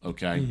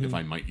 okay, if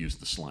I might use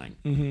the slang.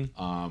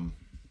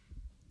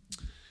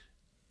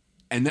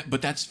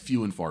 But that's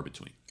few and far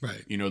between.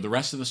 Right. You know, the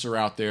rest of us are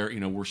out there, you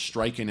know, we're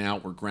striking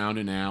out, we're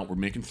grounding out, we're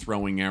making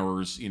throwing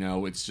errors, you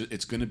know,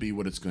 it's going to be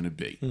what it's going to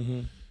be.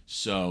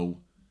 So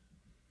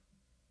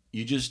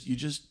you just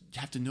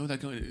have to know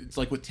that going. It's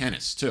like with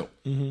tennis too.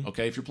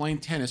 Okay? If you're playing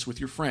tennis with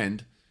your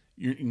friend,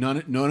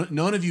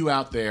 none of you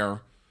out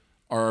there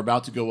are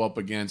about to go up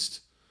against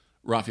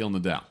Rafael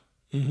Nadal.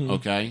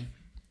 Okay?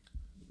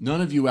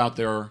 None of you out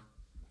there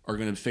are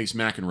going to face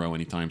McEnroe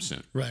anytime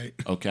soon. Right.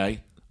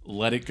 Okay?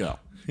 Let it go.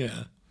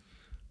 Yeah.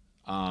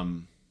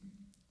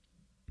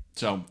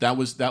 So that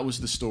was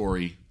the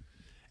story,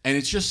 and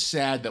it's just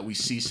sad that we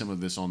see some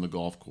of this on the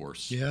golf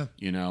course. Yeah.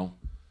 You know,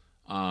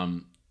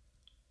 I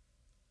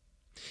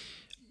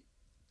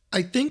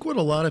think what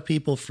a lot of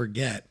people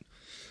forget,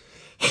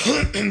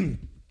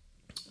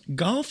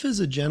 golf is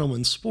a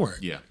gentleman's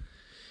sport. Yeah.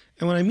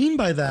 And what I mean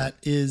by that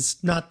is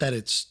not that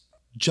it's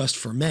just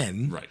for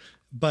men, Right.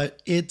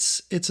 but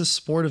it's a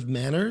sport of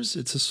manners.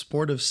 It's a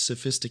sport of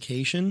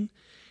sophistication.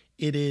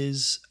 It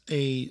is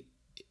the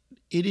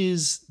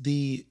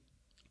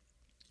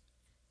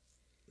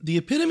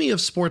epitome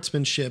of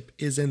sportsmanship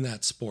is in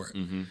that sport,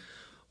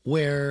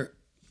 where,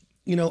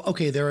 you know,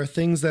 okay, there are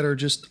things that are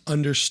just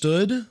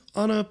understood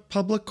on a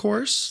public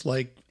course.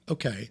 Like,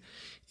 okay,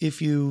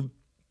 if you're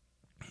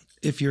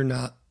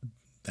not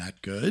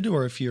that good,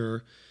 or if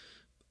you're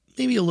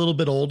maybe a little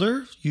bit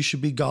older, you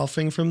should be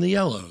golfing from the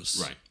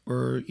yellows. Right.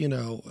 Or, you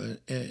know,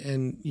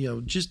 and you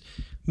know, just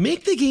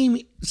make the game.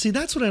 See,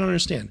 that's what I don't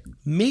understand.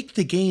 Make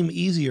the game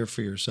easier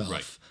for yourself.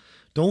 Right.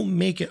 Don't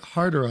make it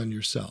harder on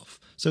yourself.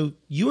 So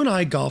you and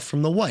I golf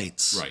from the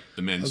whites. Right.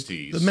 The men's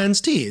tees. The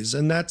men's tees.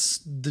 And that's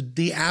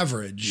the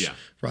average. Yeah.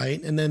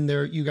 Right. And then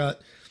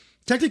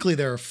technically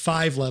there are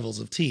 5 levels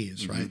of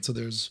tees, right? So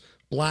there's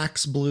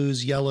blacks,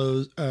 blues,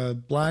 yellows,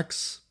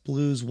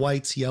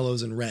 whites,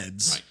 yellows, and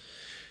reds. Right.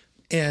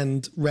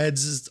 And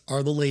reds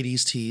are the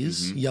ladies'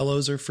 tees.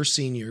 Yellows are for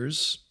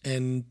seniors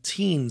and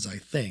teens, I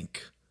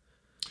think.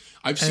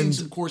 I've seen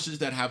some courses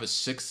that have a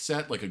 6th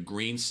set, like a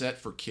green set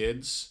for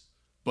kids,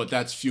 but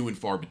that's few and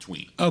far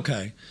between.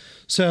 Okay.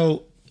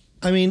 So,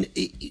 I mean,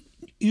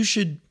 you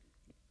should,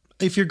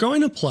 if you're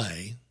going to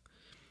play,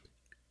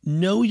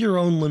 know your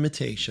own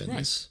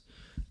limitations.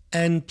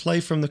 and play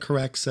from the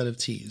correct set of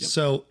tees.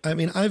 So, I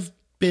mean, I've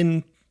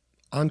been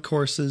on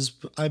courses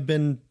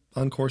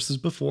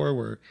before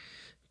where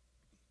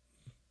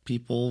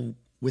people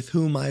with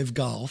whom I've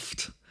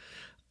golfed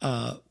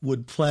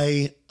would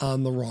play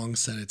on the wrong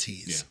set of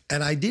tees.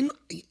 And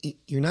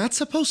you're not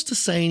supposed to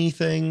say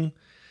anything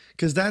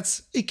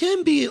because it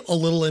can be a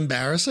little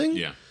embarrassing.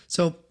 Yeah.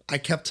 So I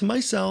kept to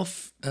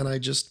myself and I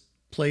just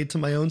played to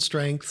my own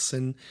strengths.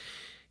 And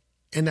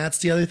that's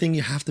the other thing.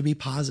 You have to be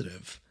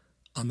positive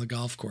on the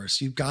golf course.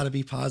 You've got to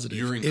be positive.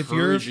 You're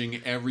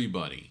encouraging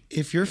everybody.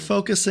 If you're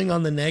focusing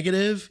on the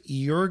negative,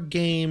 your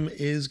game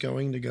is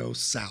going to go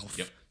south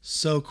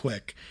so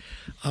quick.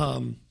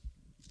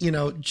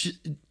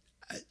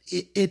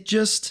 It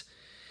just,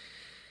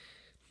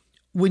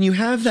 when you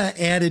have that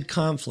added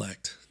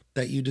conflict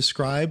that you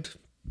described,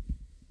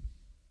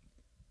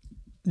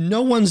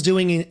 no one's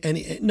doing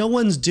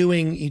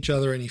each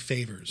other any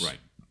favors. Right.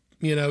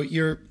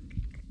 You're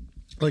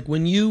like,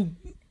 when you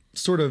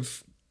sort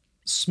of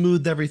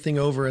smoothed everything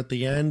over at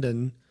the end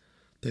and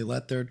they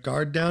let their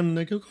guard down and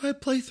they go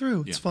ahead, play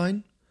through. It's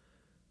fine.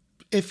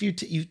 If you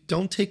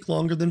don't take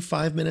longer than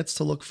 5 minutes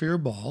to look for your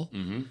ball.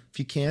 Mm-hmm. If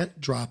you can't,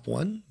 drop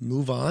one,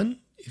 move on.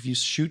 If you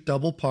shoot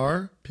double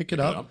par, pick it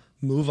up,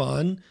 move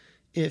on.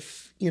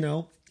 If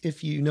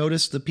you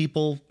notice the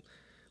people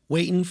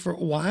waiting for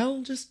a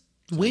while, just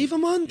wave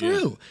them on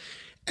through.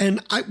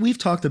 And we've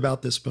talked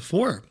about this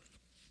before.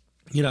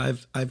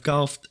 I've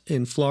golfed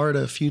in Florida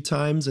a few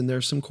times, and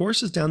there's some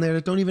courses down there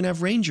that don't even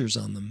have rangers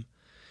on them.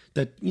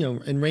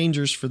 And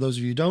rangers, for those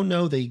of you who don't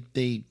know,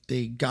 they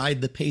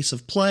guide the pace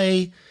of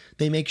play.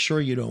 They make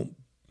sure you don't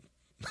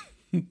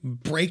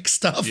break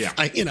stuff. Yeah.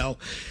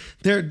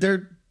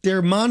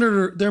 They're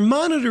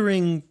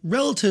monitoring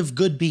relative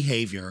good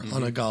behavior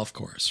on a golf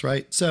course,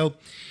 right? So,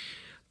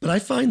 but I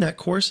find that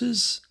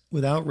courses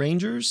without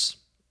rangers,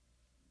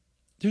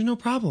 there's no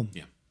problem.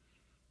 Yeah.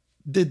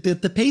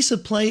 The pace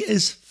of play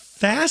is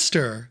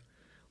faster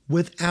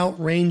without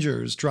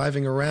rangers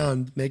driving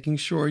around, making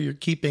sure you're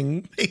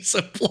keeping pace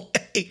of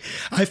play.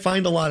 I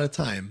find a lot of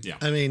time. Yeah.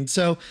 I mean,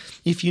 so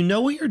if you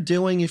know what you're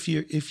doing, if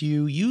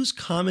you use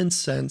common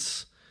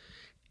sense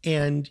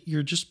and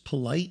you're just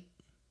polite,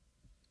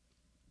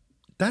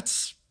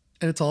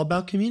 and it's all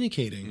about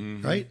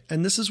communicating, right?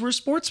 And this is where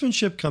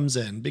sportsmanship comes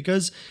in,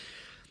 because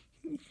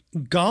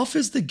golf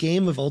is the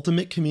game of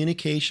ultimate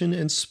communication,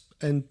 and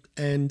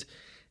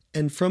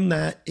from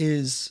that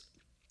is,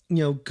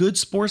 good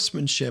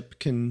sportsmanship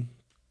can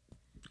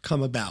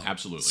come about.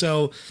 Absolutely.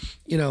 So,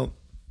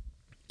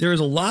 there is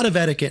a lot of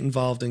etiquette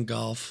involved in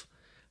golf.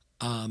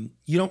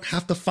 You don't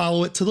have to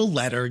follow it to the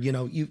letter.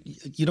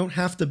 You don't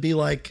have to be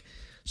like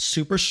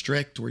super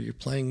strict where you're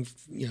playing,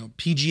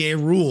 PGA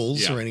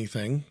rules or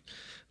anything.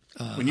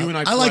 When you and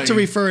I like to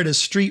refer it as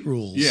street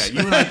rules. Yeah, you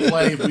and I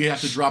play, if we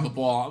have to drop a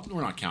ball,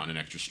 we're not counting an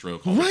extra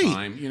stroke all the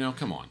time.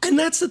 Come on. And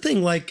that's the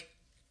thing. Like,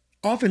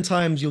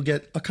 oftentimes you'll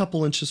get a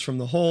couple inches from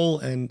the hole,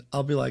 and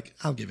I'll be like,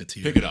 I'll give it to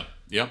you. Pick it up.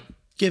 Yep.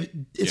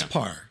 It's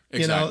par.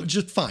 Exactly.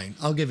 Just fine.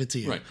 I'll give it to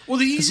you. Right. Well,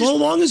 as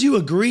long as you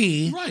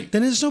agree,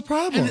 then it's no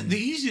problem. And the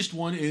easiest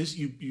one is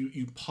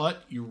you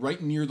putt. You're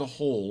right near the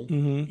hole.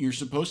 Mm-hmm. You're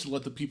supposed to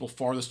let the people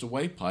farthest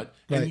away putt.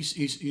 And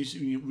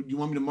you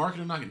want me to mark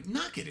it or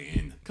knock it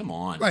in? Come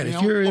on. Right.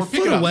 If you're a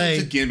foot away,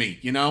 it's a gimme.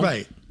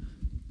 Right.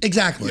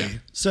 Exactly. Yeah.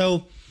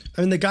 So,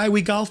 the guy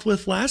we golfed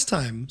with last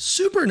time,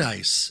 super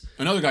nice.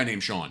 Another guy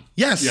named Sean.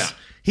 Yes. Yeah.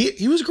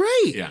 He was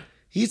great. Yeah.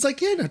 He's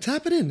like, no,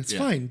 tap it in. It's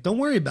fine. Don't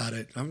worry about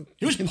it.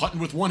 He was putting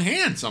with one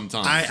hand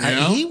sometimes.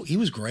 He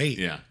was great.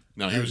 Yeah.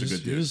 No, he was a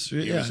good dude.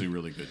 He was a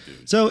really good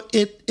dude. So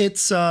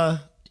it's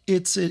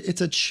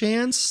a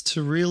chance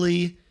to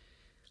really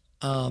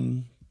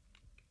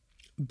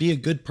be a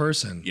good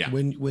person. Yeah.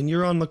 When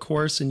you're on the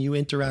course and you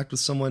interact with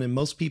someone, and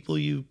most people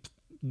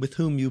with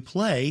whom you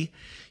play,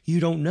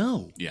 you don't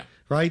know. Yeah.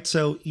 Right.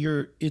 So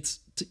you're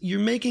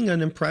making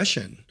an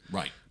impression.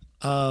 Right.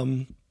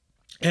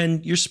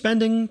 And you're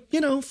spending,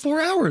 4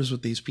 hours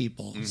with these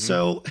people. Mm-hmm.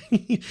 So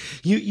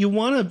you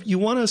want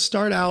to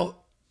start out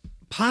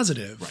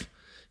positive, right.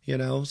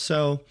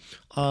 So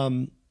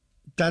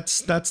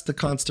that's the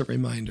constant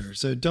reminder.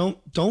 So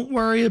don't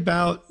worry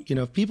about,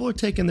 if people are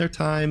taking their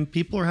time,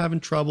 people are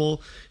having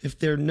trouble, if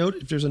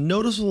there's a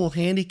noticeable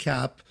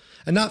handicap,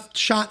 and not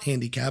shot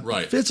handicap,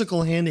 but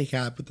physical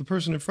handicap with the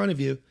person in front of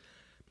you,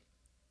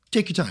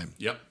 take your time.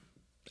 Yep.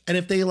 And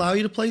if they allow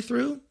you to play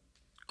through,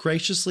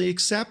 graciously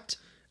accept.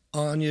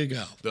 On you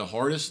go. The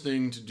hardest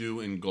thing to do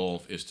in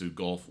golf is to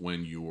golf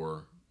when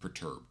you're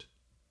perturbed.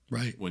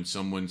 Right. When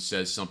someone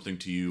says something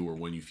to you, or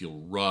when you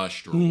feel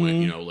rushed, or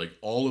when, like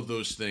all of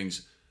those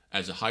things.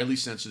 As a highly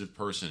sensitive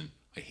person,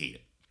 I hate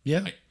it.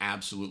 Yeah. I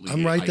absolutely hate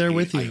it. I'm right there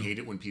with you. I hate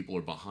it when people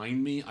are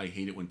behind me. I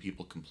hate it when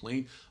people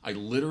complain. I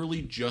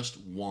literally just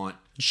want...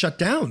 Shut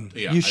down.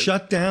 Yeah,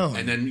 shut down.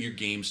 And then your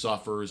game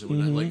suffers.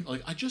 And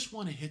like I just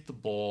want to hit the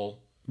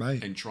ball...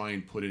 Right. And try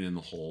and put it in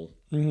the hole.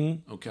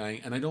 Mm-hmm.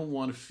 Okay. And I don't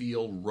want to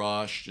feel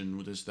rushed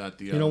and this, that,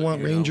 the other. You don't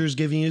want rangers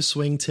giving you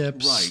swing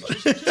tips. Right.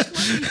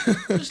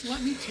 Just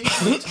let me take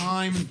my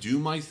time and do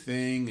my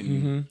thing.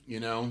 And,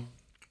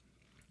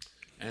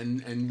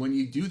 And when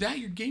you do that,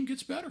 your game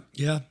gets better.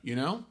 Yeah. You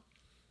know?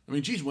 I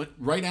mean, geez,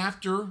 right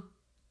after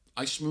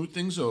I smoothed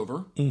things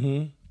over,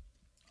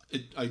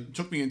 it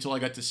took me until I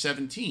got to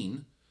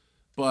 17,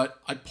 but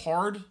I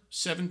parred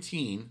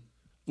 17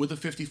 with a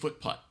 50-foot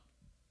putt.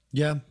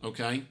 Yeah.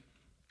 Okay?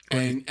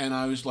 And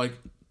I was like,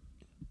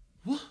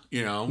 what?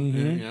 You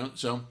know,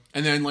 so,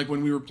 and then like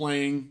when we were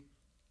playing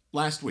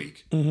last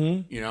week,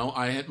 you know,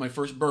 I hit my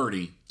first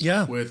birdie.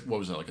 Yeah. With, what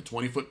was that, like a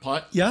 20-foot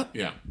putt? Yeah.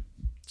 Yeah.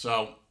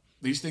 So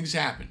these things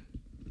happen.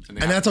 And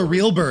that's a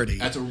real birdie.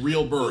 That's a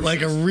real birdie.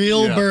 Like a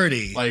real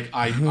birdie. Like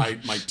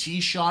my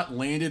tee shot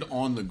landed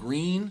on the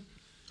green,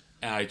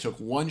 and I took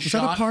one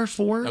shot. Was that a par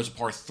 4? That was a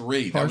par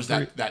 3. Par that was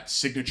 3. that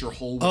signature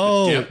hole with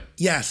the dip.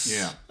 Yes.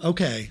 Yeah.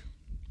 Okay.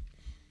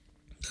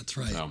 That's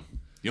right. So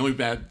the only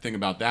bad thing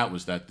about that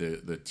was that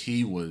the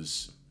tee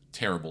was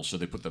terrible, so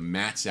they put the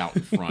mats out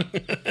in front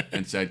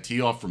and said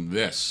tee off from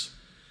this.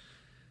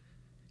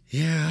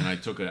 Yeah. And I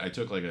took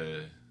like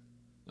a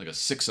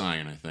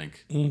 6-iron, I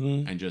think,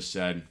 and just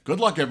said, "Good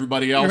luck,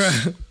 everybody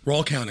else." We're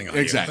all counting on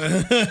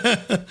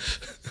exactly.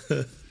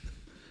 you.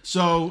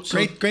 So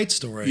great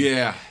story.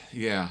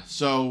 Yeah.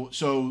 So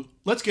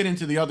let's get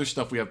into the other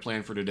stuff we have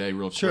planned for today,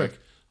 real quick.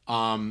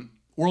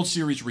 World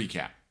Series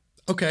recap.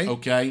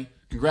 Okay.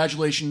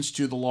 Congratulations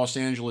to the Los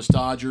Angeles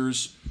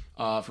Dodgers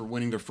for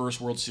winning their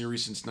first World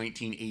Series since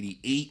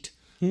 1988.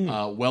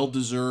 Well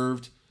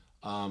deserved.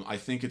 I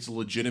think it's a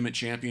legitimate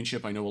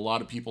championship. I know a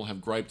lot of people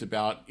have griped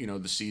about,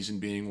 the season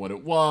being what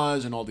it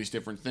was and all these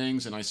different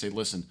things. And I say,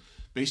 listen,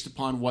 based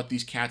upon what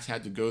these cats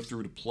had to go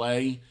through to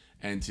play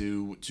and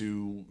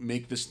to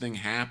make this thing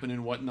happen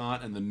and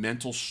whatnot, and the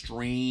mental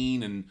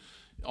strain and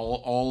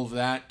all of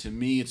that, to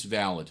me, it's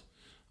valid.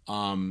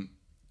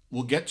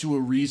 We'll get to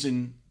a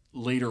reason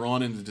later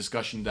on in the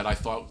discussion that I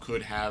thought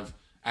could have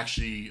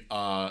actually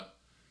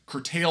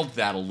curtailed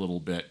that a little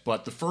bit.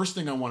 But the first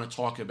thing I want to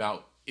talk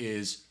about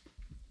is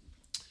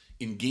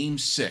in Game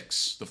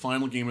 6, the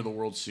final game of the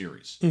World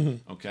Series.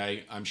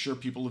 Okay, I'm sure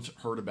people have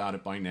heard about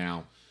it by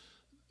now.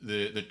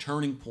 The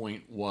turning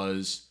point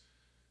was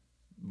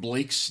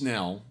Blake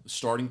Snell, the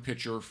starting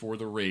pitcher for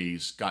the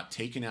Rays, got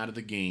taken out of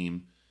the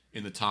game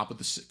in the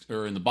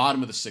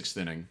bottom of the 6th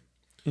inning.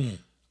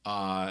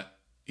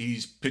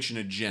 He's pitching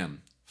a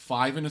gem.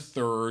 5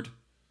 1/3,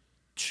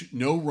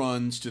 no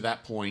runs to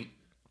that point,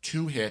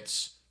 2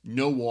 hits,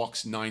 no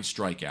walks, 9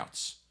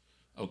 strikeouts.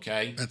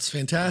 Okay? That's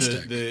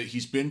fantastic.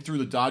 He's been through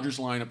the Dodgers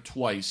lineup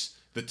twice.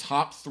 The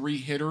top 3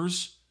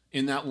 hitters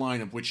in that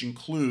lineup, which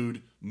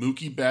include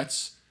Mookie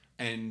Betts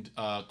and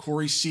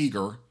Corey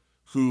Seager,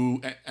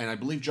 and I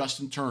believe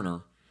Justin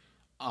Turner.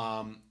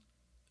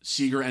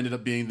 Seager ended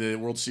up being the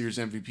World Series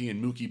MVP,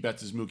 and Mookie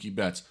Betts is Mookie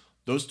Betts.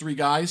 Those 3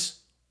 guys,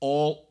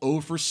 all 0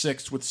 for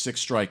 6 with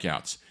 6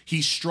 strikeouts.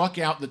 He struck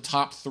out the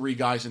top 3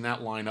 guys in that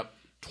lineup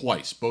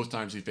twice, both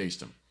times he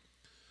faced him.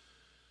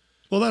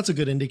 Well, that's a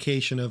good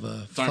indication of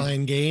a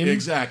fine game.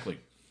 Exactly.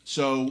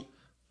 So,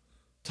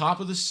 top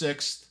of the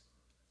 6th,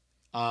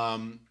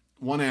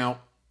 1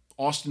 out.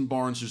 Austin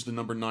Barnes, who's the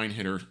number 9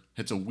 hitter,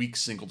 hits a weak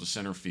single to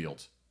center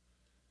field.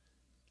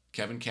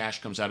 Kevin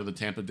Cash comes out of the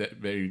Tampa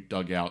Bay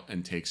dugout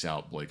and takes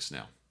out Blake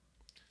Snell.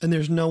 And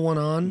there's no one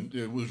on?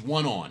 It was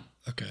 1 on.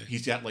 Okay.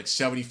 He's got like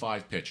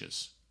 75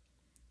 pitches.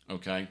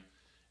 Okay?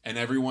 And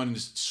everyone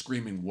is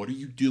screaming, "What are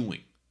you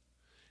doing?"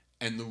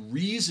 And the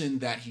reason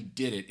that he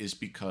did it is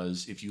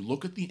because if you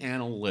look at the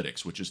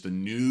analytics, which is the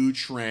new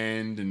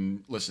trend,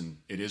 and listen,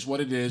 it is what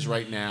it is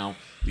right now.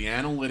 The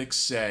analytics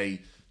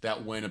say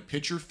that when a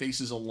pitcher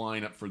faces a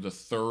lineup for the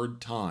 3rd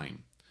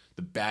time,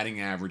 the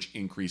batting average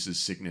increases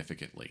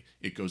significantly.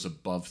 It goes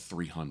above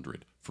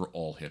 300 for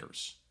all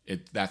hitters.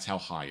 That's how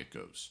high it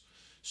goes.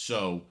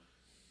 So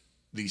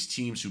these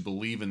teams who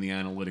believe in the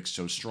analytics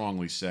so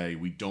strongly say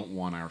we don't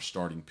want our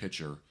starting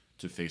pitcher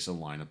to face a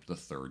lineup the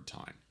 3rd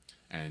time.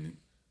 And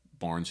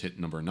Barnes hit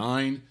number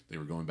 9. They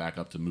were going back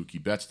up to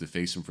Mookie Betts to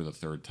face him for the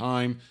 3rd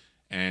time,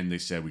 and they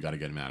said, we got to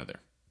get him out of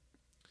there.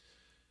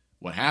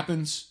 What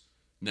happens?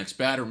 Next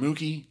batter,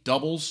 Mookie,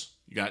 doubles.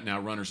 You got now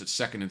runners at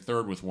 2nd and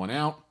 3rd with 1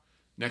 out.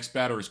 Next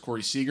batter is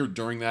Corey Seager.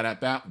 During that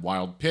at-bat,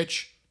 wild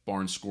pitch.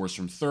 Barnes scores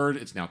from 3rd.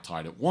 It's now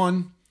tied at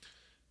 1.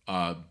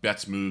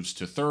 Betts moves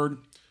to 3rd.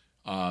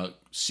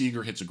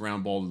 Seager hits a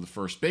ground ball to the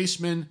first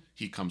baseman.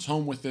 He comes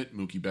home with it.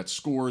 Mookie Betts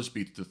scores,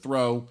 beats the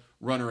throw.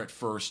 Runner at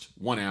 1st,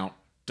 1 out.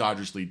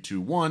 Dodgers lead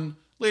 2-1.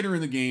 Later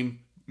in the game,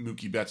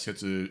 Mookie Betts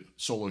hits a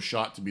solo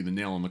shot to be the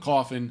nail in the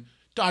coffin.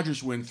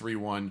 Dodgers win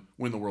 3-1,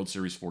 win the World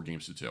Series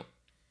 4-2.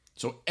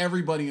 So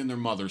everybody and their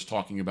mother's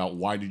talking about,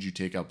 why did you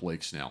take out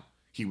Blake Snell?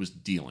 He was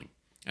dealing,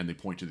 and they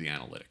point to the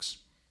analytics.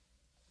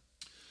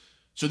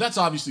 So that's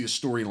obviously a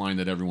storyline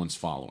that everyone's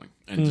following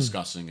and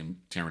discussing and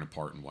tearing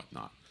apart and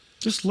whatnot.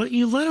 Just let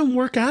him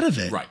work out of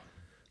it. Right.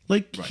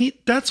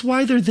 That's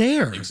why they're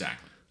there.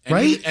 Exactly. And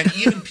right?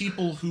 Even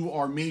people who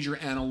are major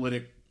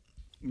analytically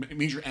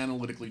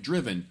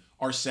driven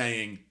are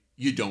saying,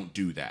 you don't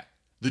do that.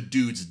 The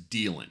dude's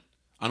dealing.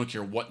 I don't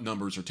care what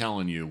numbers are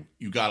telling you.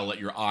 You got to let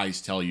your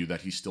eyes tell you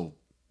that he's still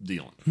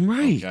dealing.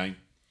 Right. Okay?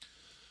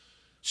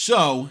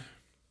 So,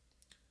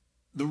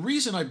 the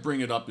reason I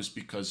bring it up is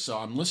because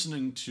I'm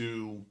listening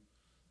to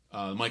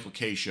Michael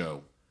Kay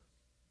show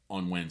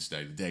on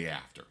Wednesday, the day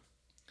after,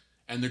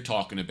 and they're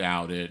talking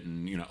about it,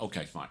 and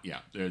okay, fine, yeah.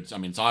 It's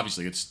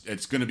obviously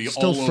it's going to be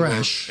Still all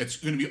fresh. over. It's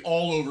going to be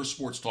all over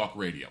sports talk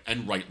radio,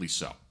 and rightly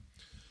so.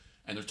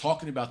 And they're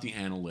talking about the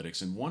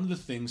analytics, and one of the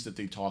things that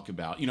they talk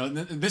about,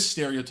 this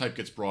stereotype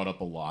gets brought up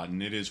a lot,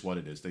 and it is what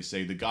it is. They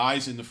say the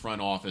guys in the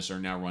front office are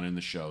now running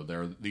the show.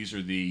 These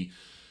are the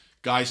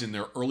guys in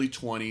their early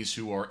 20s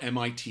who are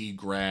MIT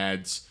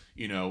grads,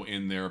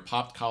 in their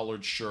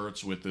pop-collared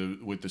shirts with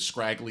the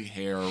scraggly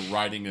hair,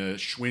 riding a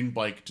Schwinn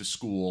bike to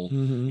school,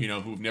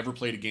 who've never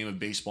played a game of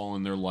baseball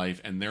in their life,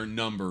 and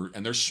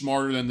they're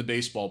smarter than the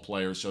baseball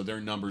players, so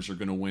their numbers are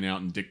going to win out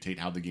and dictate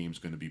how the game's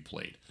going to be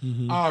played.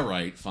 All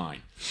right,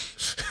 fine.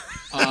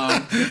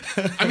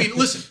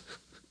 Listen,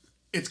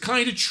 it's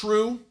kind of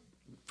true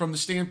from the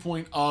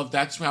standpoint of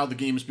that's how the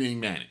game is being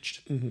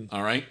managed.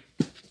 All right?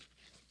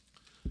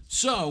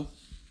 So,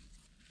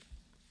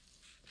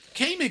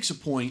 Kay makes a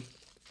point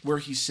where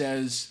he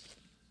says...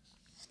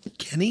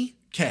 Kenny?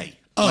 Kay.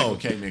 Oh, Michael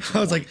Kay makes a point. I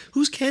was like,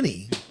 who's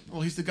Kenny? Well,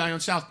 he's the guy on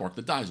South Park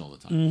that dies all the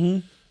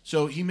time.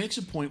 So he makes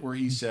a point where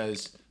he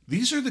says,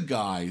 these are the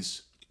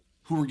guys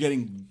who are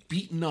getting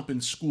beaten up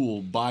in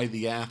school by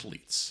the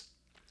athletes.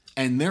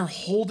 And they're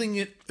holding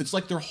it... It's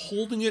like they're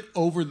holding it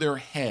over their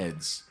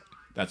heads.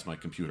 That's my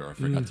computer. I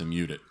forgot to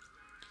mute it.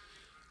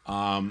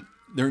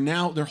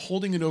 They're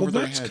holding it over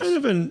their heads.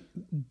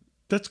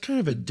 That's kind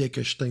of a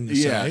dickish thing to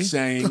say. Yeah,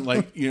 saying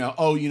like,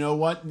 oh, you know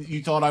what?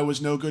 You thought I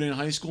was no good in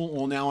high school?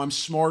 Well, now I'm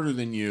smarter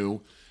than you,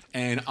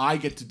 and I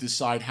get to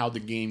decide how the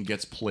game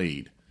gets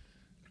played.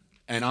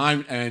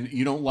 And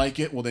you don't like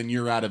it? Well, then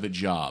you're out of a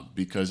job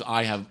because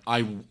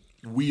I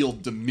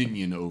wield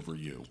dominion over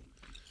you.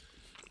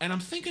 And I'm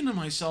thinking to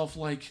myself,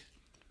 like,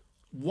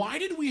 why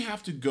did we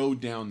have to go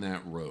down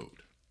that road?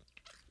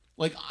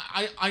 Like,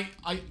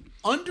 I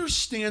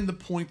understand the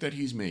point that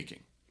he's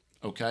making.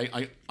 Okay,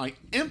 I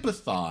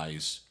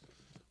empathize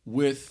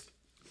with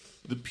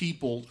the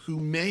people who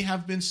may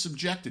have been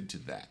subjected to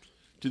that,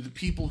 to the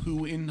people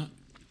who in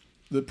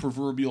the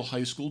proverbial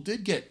high school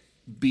did get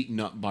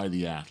beaten up by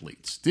the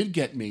athletes, did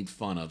get made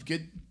fun of,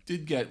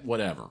 did get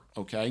whatever,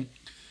 okay?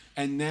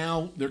 And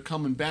now they're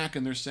coming back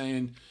and they're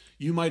saying,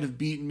 you might have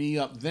beaten me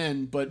up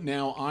then, but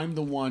now I'm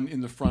the one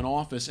in the front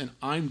office and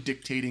I'm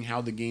dictating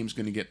how the game's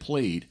going to get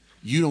played.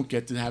 You don't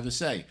get to have the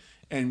say.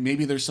 And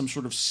maybe there's some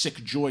sort of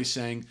sick joy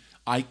saying,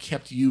 I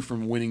kept you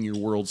from winning your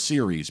World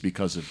Series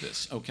because of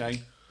this,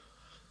 okay?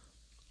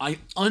 I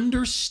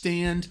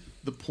understand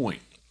the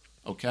point,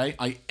 okay?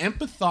 I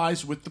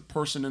empathize with the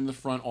person in the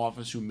front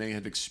office who may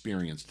have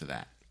experienced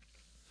that.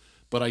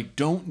 But I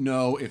don't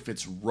know if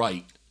it's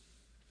right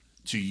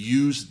to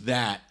use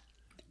that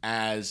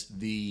as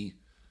the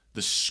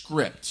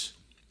script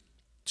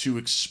to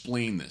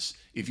explain this.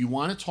 If you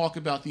want to talk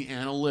about the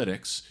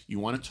analytics, you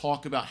want to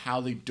talk about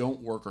how they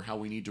don't work or how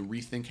we need to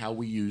rethink how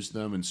we use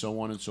them and so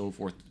on and so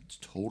forth, it's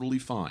totally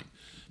fine.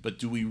 But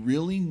do we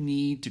really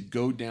need to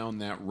go down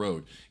that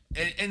road?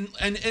 And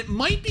it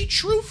might be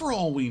true for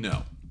all we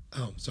know.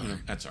 Oh, sorry.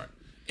 That's all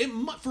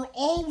right. For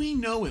all we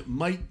know, it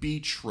might be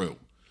true.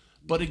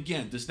 But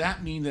again, does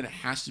that mean that it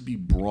has to be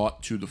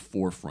brought to the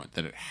forefront,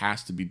 that it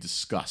has to be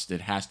discussed,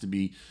 it has to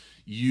be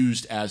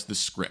used as the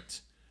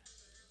script?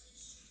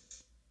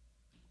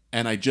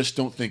 And I just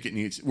don't think it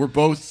needs... We're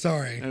both...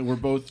 Sorry. We're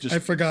both just... I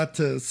forgot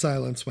to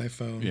silence my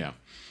phone. Yeah.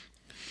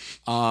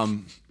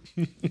 I'm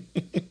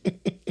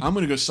going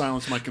to go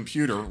silence my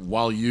computer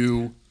while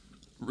you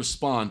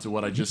respond to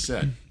what I just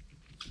said.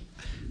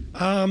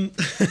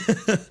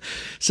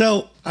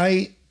 So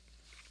I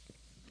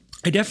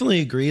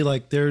definitely agree.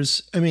 Like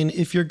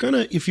if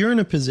you're in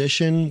a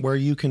position where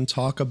you can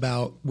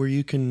where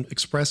you can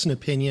express an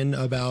opinion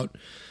about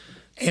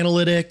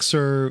analytics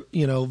or,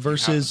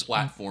 versus the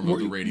platform of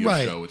the radio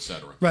show,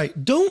 etc.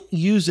 Right. Don't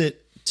use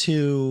it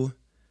to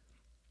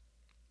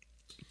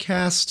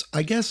cast,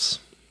 I guess,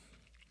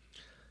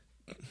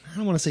 I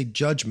don't want to say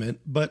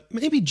judgment, but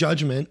maybe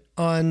judgment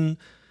on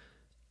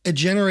a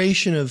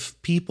generation of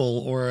people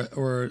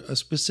or a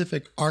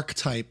specific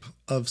archetype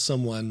of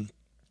someone,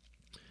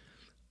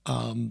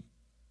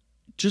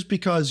 just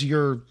because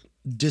you're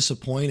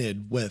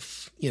disappointed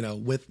with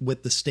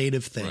the state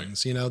of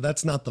things. Right.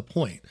 That's not the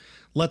point.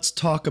 Let's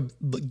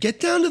get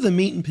down to the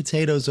meat and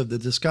potatoes of the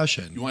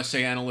discussion. You want to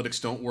say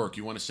analytics don't work.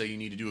 You want to say you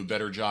need to do a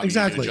better job.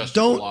 Exactly.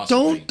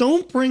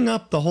 Don't bring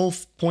up the whole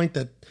point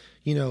that,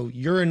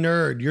 you're a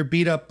nerd, you're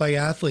beat up by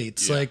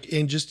athletes,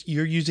 and just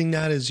you're using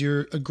that as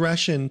your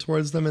aggression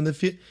towards them. And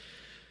you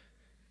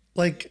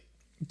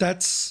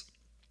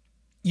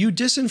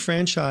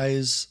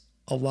disenfranchise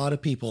a lot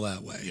of people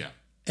that way. Yeah.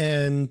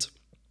 And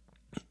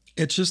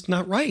it's just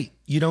not right.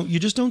 You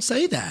just don't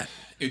say that.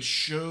 It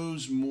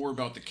shows more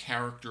about the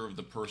character of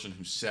the person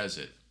who says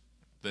it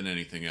than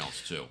anything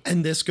else, too.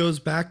 And this goes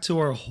back to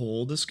our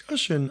whole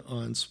discussion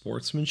on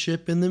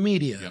sportsmanship in the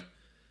media.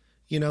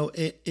 Yep.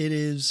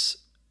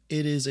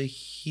 It is a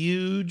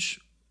huge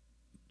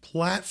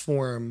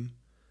platform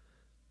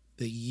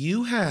that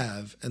you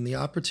have and the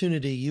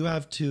opportunity you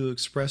have to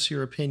express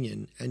your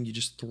opinion, and you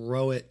just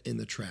throw it in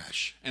the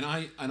trash. And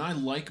I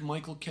like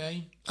Michael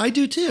Kay. I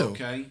do too.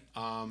 Okay.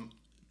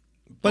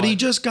 But he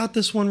just got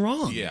this one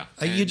wrong. Yeah.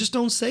 You just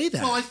don't say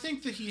that. Well, I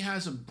think that he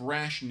has a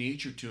brash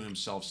nature to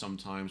himself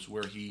sometimes,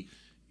 where he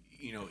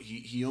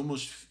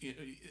almost.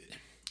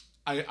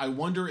 I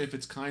wonder if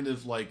it's kind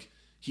of like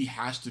he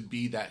has to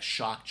be that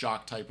shock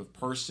jock type of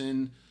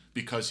person,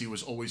 because he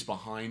was always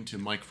behind to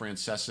Mike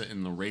Francesa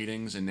in the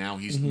ratings, and now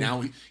he's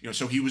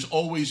so he was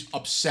always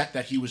upset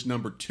that he was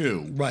number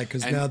 2. Right,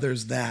 because now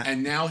there's that.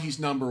 And now he's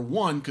number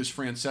 1 because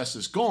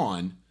Francesa's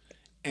gone,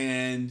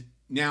 and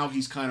now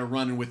he's kind of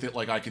running with it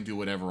like I can do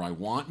whatever I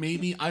want,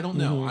 maybe. I don't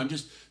know.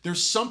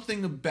 There's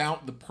something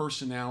about the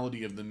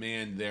personality of the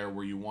man there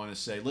where you want to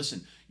say,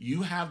 listen,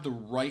 you have the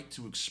right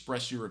to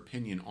express your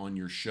opinion on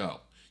your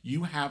show.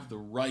 You have the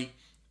right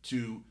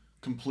to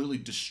completely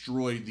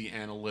destroy the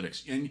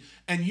analytics.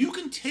 And you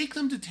can take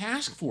them to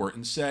task for it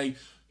and say,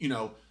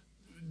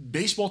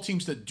 baseball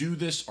teams that do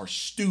this are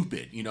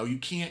stupid. You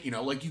can't,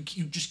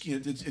 you just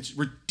can't. It's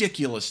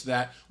ridiculous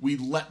that we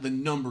let the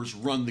numbers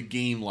run the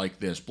game like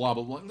this, blah,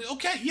 blah, blah.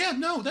 Okay, yeah,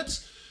 no,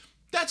 that's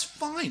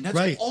fine. That's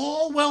right.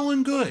 All well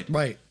and good.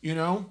 Right.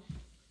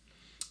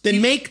 Then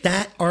make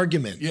that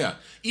argument. Yeah.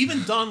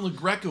 Even Don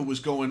LaGreca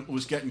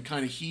was getting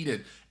kind of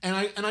heated. And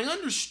I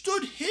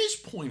understood his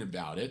point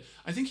about it.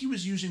 I think he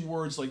was using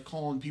words like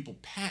calling people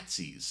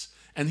patsies.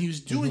 And he was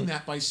doing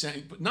that by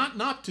saying, but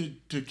not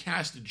to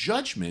cast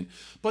judgment,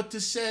 but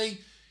to say,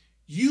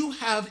 you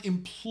have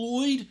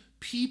employed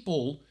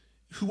people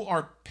who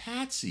are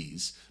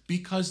patsies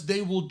because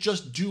they will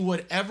just do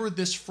whatever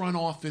this front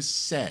office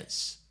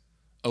says.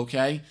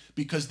 Okay?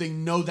 Because they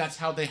know that's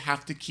how they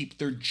have to keep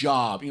their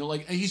job.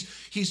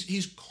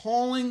 He's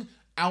calling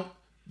out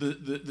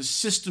the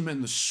system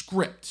and the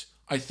script,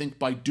 I think,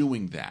 by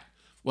doing that.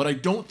 What I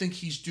don't think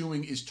he's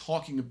doing is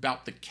talking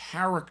about the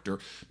character.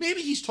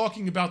 Maybe he's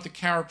talking about the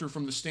character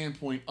from the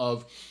standpoint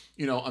of,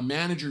 a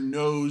manager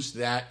knows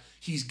that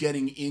he's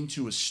getting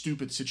into a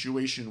stupid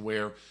situation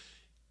where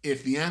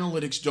if the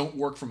analytics don't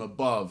work from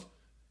above,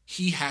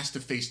 he has to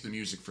face the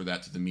music for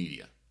that to the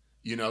media.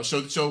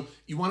 So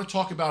you want to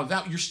talk about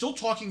that. You're still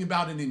talking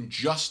about an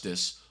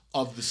injustice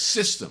of the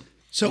system.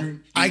 So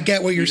I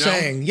get what you're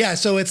saying. Yeah,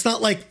 so it's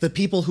not like the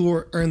people who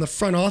are in the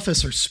front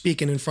office are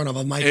speaking in front of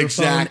a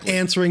microphone,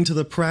 answering to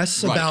the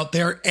press about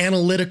their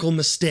analytical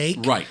mistake.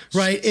 Right.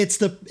 Right. It's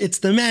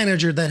the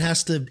manager that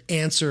has to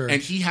answer.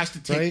 And he has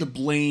to take the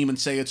blame and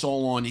say it's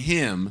all on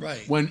him.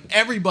 Right. When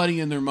everybody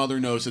and their mother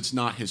knows it's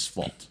not his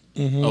fault.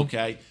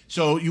 Okay.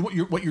 So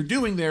what you're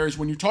doing there is,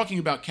 when you're talking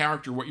about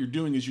character, what you're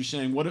doing is you're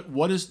saying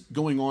what is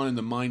going on in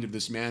the mind of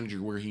this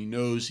manager where he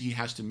knows he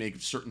has to make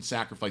certain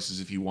sacrifices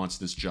if he wants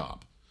this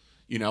job.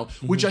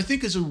 Which I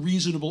think is a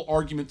reasonable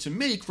argument to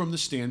make from the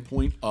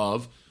standpoint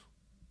of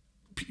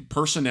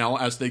personnel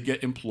as they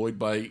get employed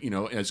by,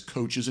 as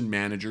coaches and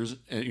managers,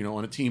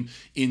 on a team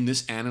in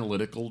this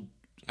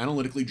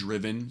analytically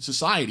driven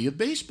society of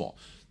baseball.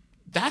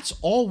 That's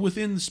all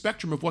within the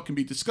spectrum of what can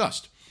be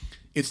discussed.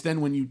 It's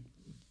then when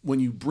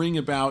you bring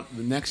about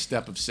the next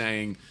step of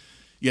saying,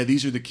 yeah,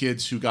 these are the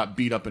kids who got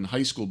beat up in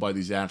high school by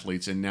these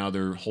athletes and now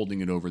they're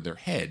holding it over their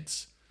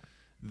heads,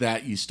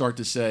 that you start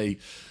to say,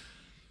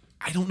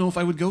 I don't know if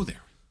I would go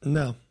there.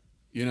 No.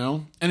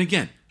 And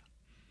again,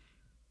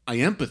 I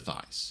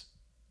empathize.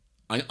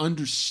 I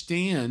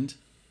understand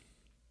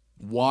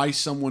why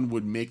someone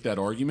would make that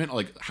argument,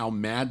 like how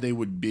mad they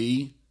would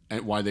be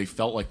and why they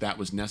felt like that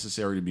was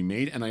necessary to be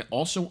made. And I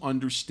also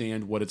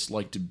understand what it's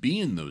like to be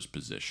in those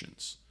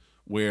positions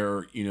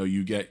where,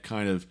 you get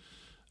kind of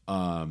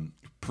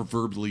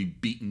proverbially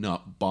beaten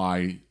up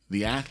by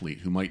the athlete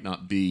who might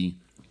not be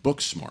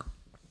book smart,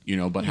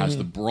 but has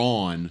the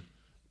brawn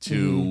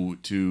to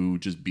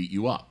just beat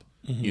you up.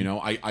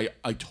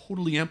 I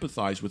totally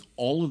empathize with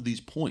all of these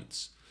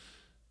points.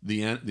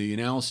 The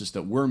analysis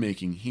that we're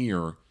making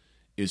here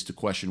is to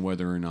question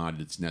whether or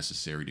not it's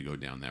necessary to go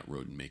down that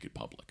road and make it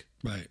public.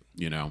 Right.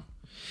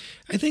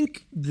 I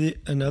think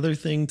another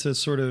thing to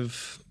sort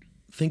of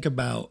think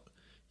about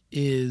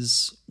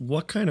is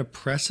what kind of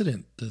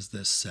precedent does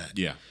this set?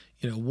 Yeah.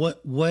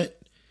 What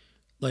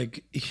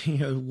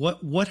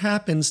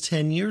happens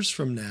 10 years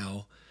from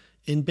now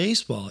in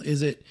baseball?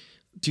 Is it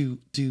do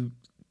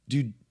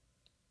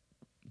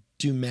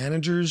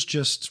managers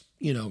just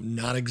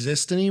not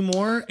exist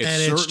anymore?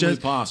 It's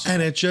just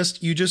possible. And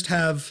you just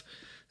have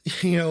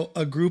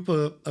a group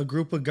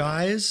of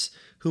guys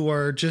who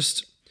are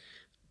just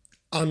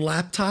on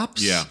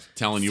laptops,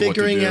 telling you what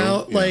to do, figuring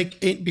out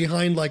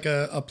behind like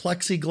a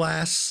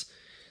plexiglass.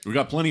 We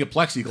got plenty of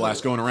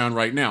plexiglass going around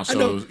right now,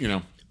 so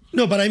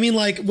No, but I mean,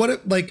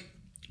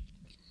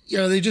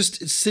 they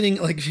just sitting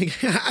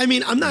I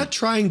mean, I'm not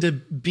trying to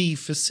be.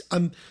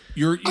 I'm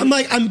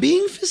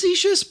being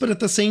facetious, but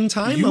at the same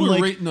time,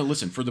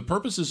 listen. For the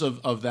purposes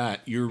of that,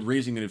 you're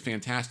raising a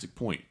fantastic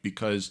point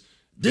because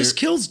this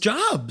kills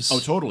jobs. Oh,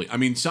 totally. I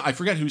mean, I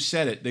forget who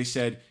said it. They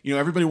said,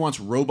 everybody wants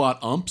robot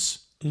umps.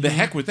 The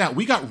heck with that.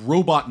 We got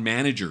robot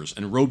managers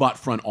and robot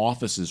front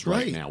offices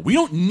right Right. now. We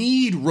don't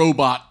need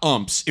robot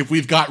umps if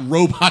we've got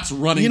robots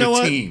running You know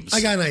the what? teams.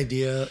 I got an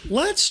idea.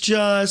 Let's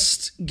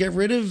just get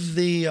rid of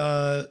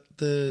the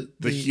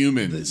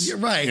humans. you're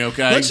right.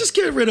 Okay. Let's just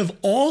get rid of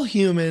all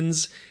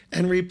humans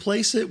and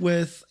replace it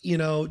with,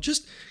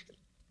 just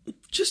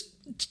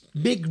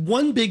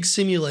one big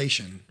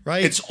simulation,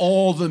 right? It's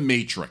all the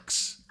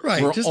Matrix.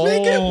 right. We're Just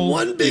make it all-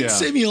 one big yeah.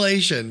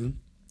 simulation.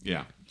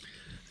 Yeah.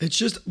 It's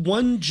just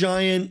one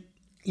giant,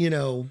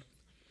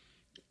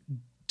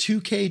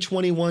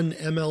 2K21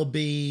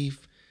 MLB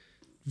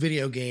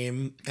video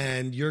game,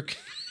 and you're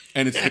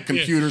And it's the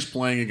computers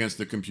playing against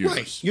the computers.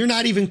 right. You're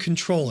not even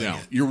controlling No,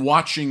 it. you're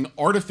watching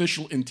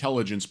artificial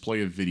intelligence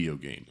play a video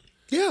game.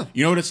 Yeah.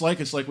 You know what it's like?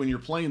 It's like when you're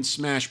playing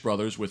Smash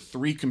Brothers with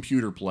 3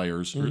 computer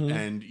players Mm-hmm.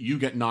 and you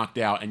get knocked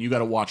out and you got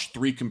to watch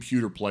 3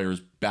 computer players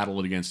battle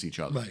it against each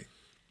other. Right.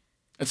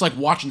 It's like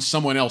watching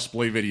someone else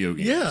play video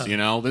games.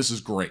 Yeah. This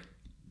is great.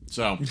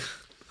 So,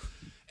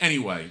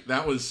 anyway,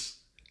 that was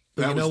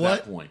But you know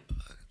that what? point.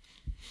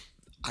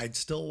 I'd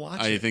still watch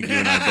I it. think you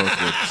and I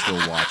both would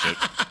still watch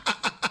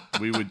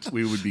it.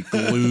 We would be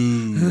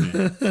glued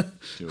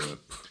to it.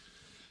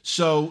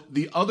 So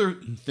the other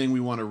thing we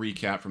want to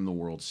recap from the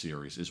World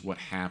Series is what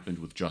happened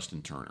with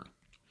Justin Turner.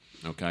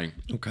 Okay?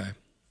 Okay.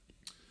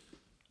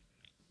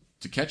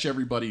 To catch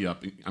everybody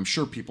up, I'm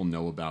sure people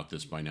know about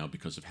this by now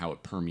because of how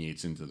it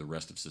permeates into the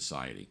rest of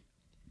society.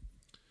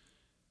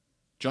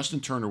 Justin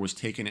Turner was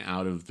taken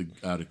out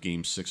of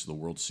Game 6 of the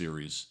World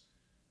Series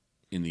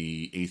in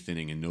the 8th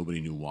inning, and nobody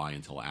knew why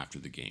until after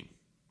the game.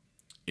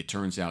 It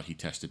turns out he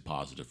tested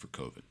positive for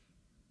COVID.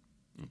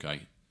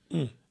 Okay?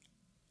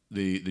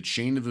 The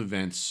chain of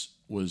events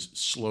was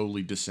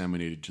slowly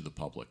disseminated to the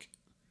public.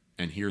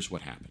 And here's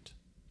what happened.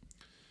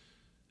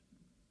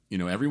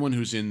 Everyone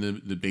who's in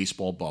the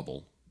baseball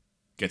bubble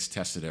gets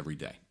tested every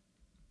day.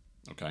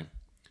 Okay?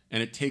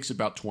 And it takes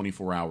about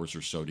 24 hours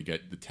or so to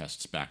get the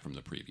tests back from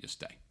the previous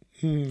day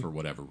for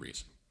whatever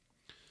reason.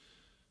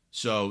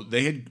 So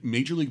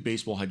Major League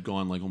Baseball had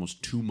gone like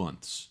almost 2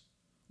 months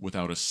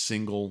without a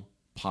single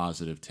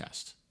positive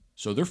test.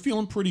 So they're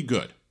feeling pretty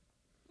good,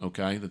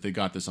 okay, that they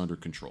got this under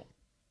control.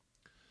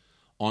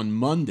 On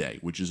Monday,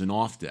 which is an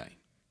off day,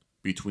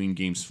 between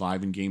Games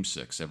 5 and Game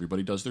 6,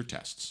 everybody does their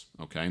tests,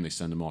 okay, and they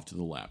send them off to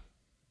the lab.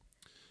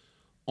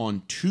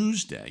 On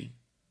Tuesday,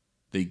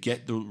 they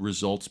get the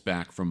results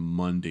back from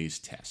Monday's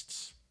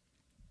tests.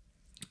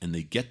 And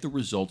they get the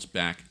results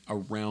back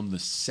around the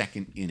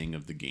 2nd inning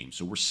of the game.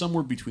 So we're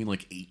somewhere between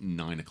like 8 and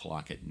 9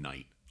 o'clock at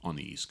night on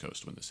the East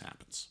Coast when this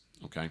happens.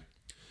 Okay?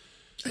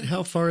 And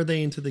how far are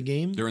they into the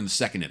game? They're in the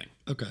 2nd inning.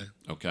 Okay.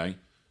 Okay?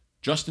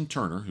 Justin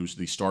Turner, who's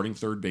the starting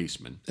third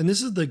baseman, And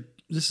this is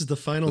the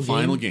final the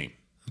final game.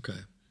 Okay.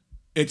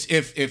 It's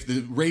if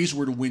the Rays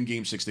were to win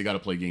Game 6, they got to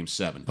play Game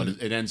 7. But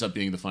it ends up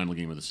being the final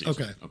game of the season.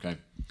 Okay. Okay?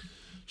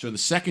 So in the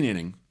 2nd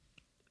inning,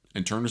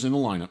 and Turner's in the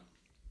lineup,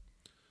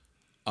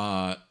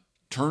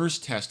 Turner's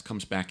test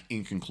comes back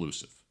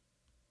inconclusive.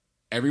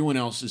 Everyone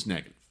else is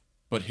negative,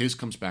 but his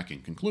comes back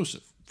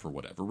inconclusive for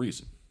whatever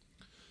reason.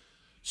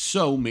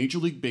 So Major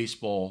League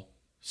Baseball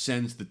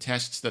sends the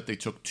tests that they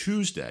took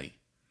Tuesday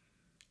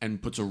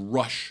and puts a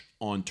rush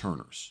on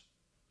Turner's.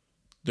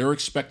 They're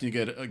expecting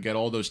to get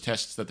all those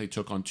tests that they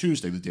took on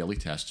Tuesday, the daily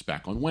tests,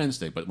 back on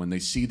Wednesday. But when they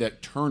see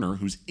that Turner,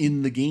 who's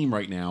in the game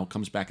right now,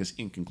 comes back as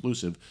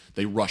inconclusive,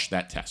 they rush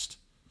that test.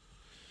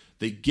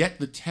 They get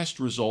the test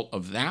result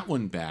of that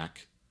one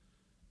back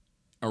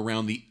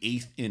around the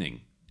 8th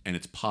inning, and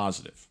it's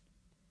positive.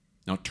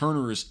 Now,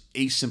 Turner is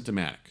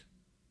asymptomatic,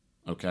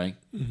 okay?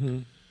 Mm-hmm.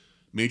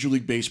 Major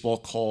League Baseball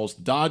calls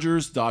the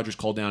Dodgers. Dodgers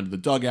call down to the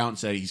dugout and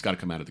say he's got to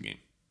come out of the game.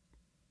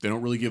 They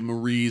don't really give him a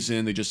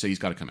reason. They just say he's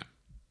got to come out.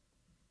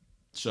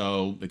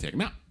 So they take him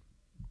out.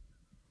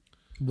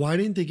 Why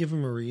didn't they give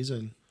him a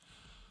reason?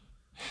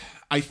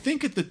 I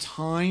think at the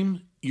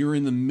time, you're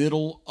in the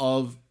middle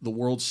of the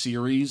World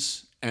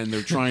Series and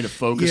they're trying to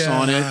focus Yeah,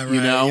 on it, right.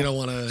 you know. You don't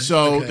wanna-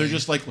 So okay. they're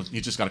just like, listen,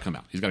 he's just got to come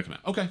out. He's got to come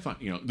out. Okay, fine.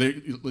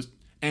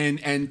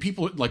 And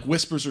people like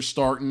whispers are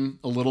starting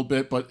a little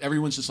bit, but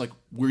everyone's just like,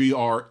 we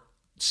are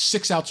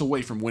 6 outs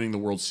away from winning the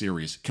World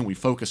Series. Can we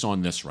focus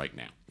on this right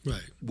now?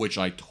 Right. Which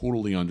I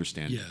totally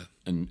understand Yeah.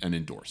 and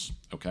endorse.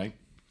 Okay.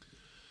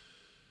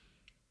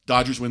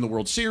 Dodgers win the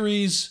World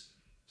Series.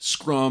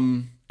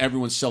 Scrum.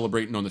 Everyone's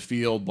celebrating on the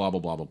field. Blah blah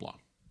blah blah blah.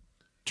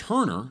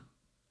 Turner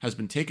has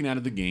been taken out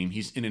of the game.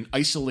 He's in an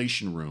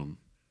isolation room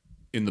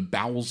in the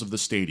bowels of the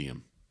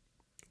stadium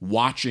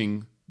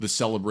watching the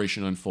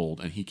celebration unfold,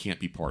 and he can't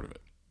be part of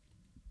it.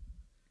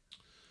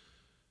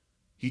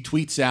 He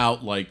tweets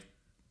out like,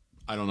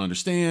 I don't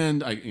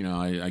understand. I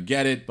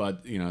get it,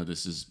 but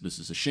this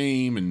is a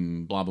shame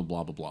and blah blah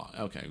blah blah blah.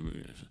 Okay.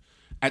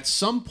 At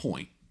some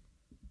point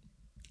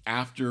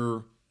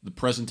after the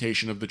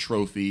presentation of the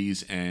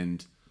trophies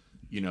and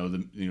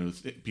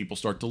people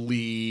start to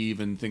leave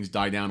and things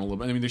die down a little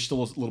bit. I mean, there's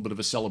still a little bit of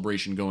a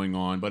celebration going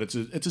on, but it's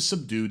a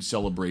subdued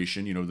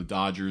celebration. The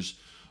Dodgers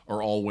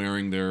are all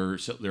wearing their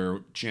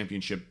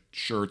championship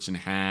shirts and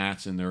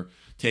hats, and they're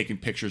taking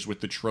pictures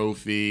with the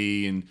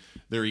trophy, and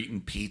they're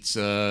eating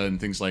pizza and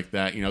things like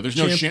that. You know, there's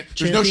no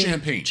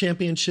champagne.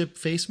 Championship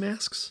face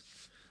masks.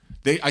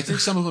 I think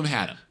some of them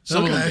had them.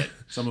 Some of them Okay. did.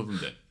 Some of them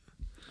did.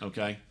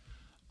 Okay.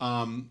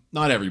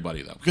 Not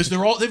everybody though, because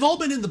they've all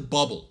been in the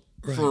bubble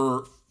Right.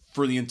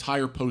 for the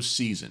entire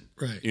postseason.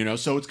 Right. You know,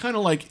 so it's kind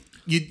of like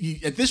you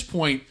at this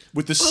point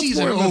with the Well, it's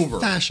season more of a over.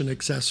 fashion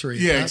accessory.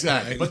 Yeah, that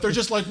exactly. way. But they're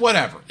just like,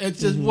 whatever.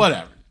 It's just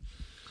whatever.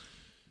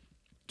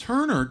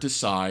 Turner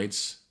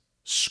decides,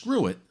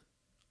 screw it.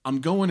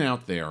 I'm going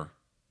out there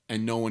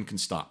and no one can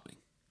stop me.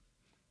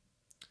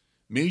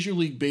 Major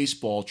League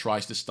Baseball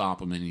tries to stop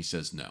him and he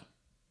says, no,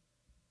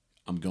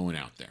 I'm going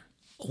out there.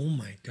 Oh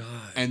my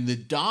God. And the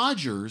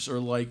Dodgers are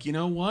like, you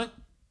know what?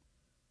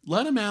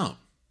 Let him out.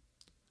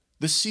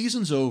 The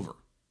season's over.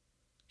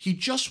 He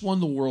just won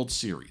the World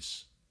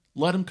Series.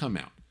 Let him come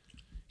out.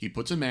 He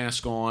puts a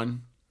mask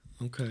on.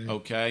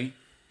 Okay.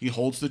 He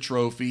holds the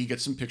trophy. He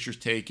gets some pictures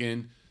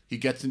taken. He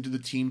gets into the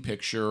team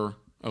picture.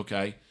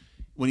 Okay.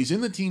 When he's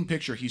in the team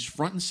picture, he's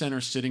front and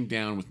center sitting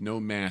down with no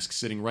mask,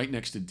 sitting right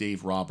next to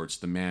Dave Roberts,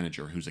 the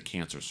manager, who's a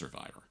cancer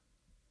survivor.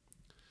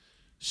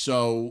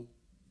 So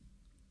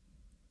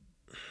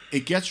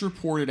it gets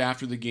reported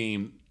after the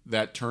game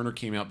that Turner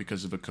came out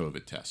because of a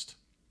COVID test.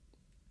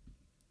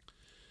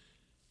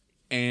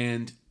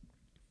 And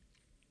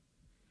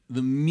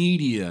the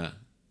media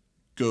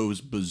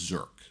goes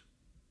berserk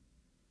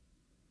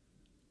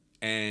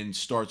and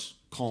starts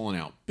calling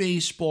out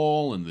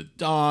baseball and the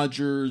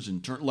Dodgers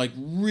and like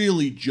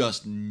really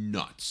just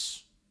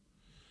nuts.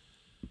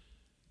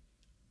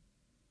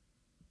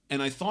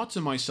 And I thought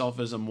to myself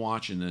as I'm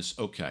watching this,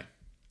 okay,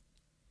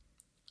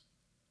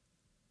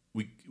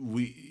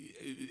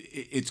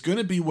 it's going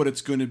to be what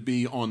it's going to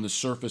be on the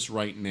surface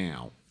right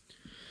now.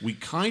 We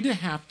kind of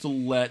have to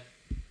let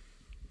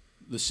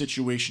the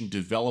situation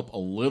develop a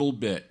little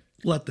bit.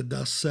 Let the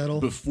dust settle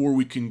before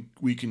we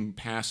can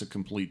pass a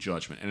complete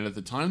judgment. And at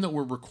the time that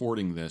we're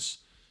recording this,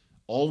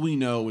 all we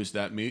know is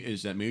that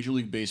Major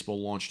League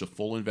Baseball launched a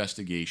full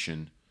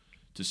investigation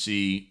to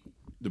see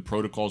the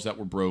protocols that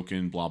were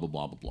broken, blah blah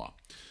blah blah blah.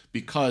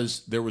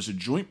 Because there was a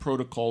joint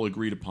protocol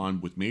agreed upon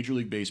with Major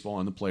League Baseball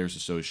and the Players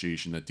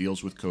Association that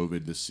deals with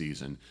COVID this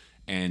season,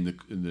 and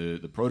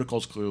the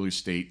protocols clearly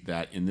state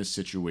that in this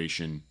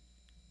situation,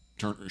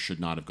 Turner should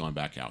not have gone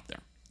back out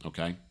there.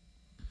 Okay.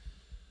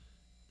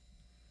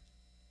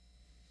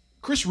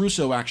 Chris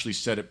Russo actually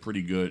said it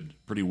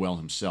pretty well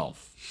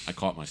himself. I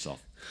caught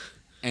myself,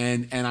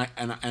 and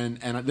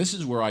this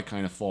is where I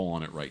kind of fall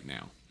on it right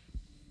now.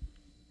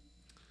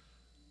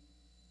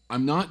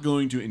 I'm not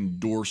going to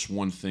endorse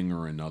one thing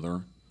or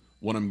another.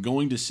 What I'm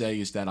going to say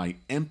is that I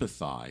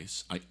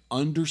empathize, I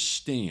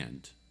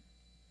understand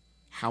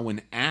how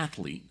an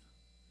athlete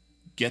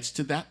gets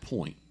to that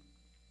point,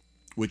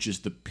 which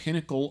is the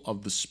pinnacle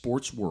of the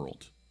sports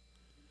world.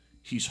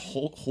 He's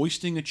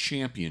hoisting a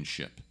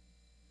championship.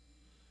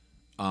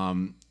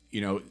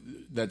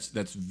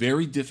 That's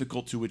very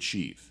difficult to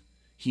achieve.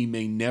 He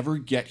may never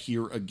get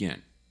here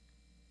again.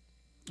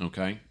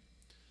 Okay?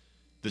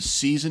 The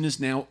season is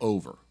now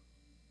over.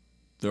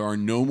 There are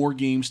no more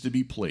games to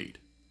be played.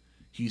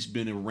 He's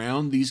been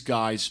around these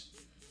guys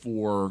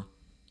for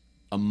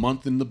a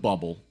month in the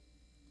bubble.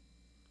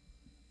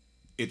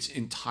 It's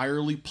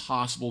entirely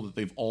possible that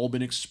they've all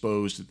been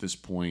exposed at this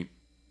point.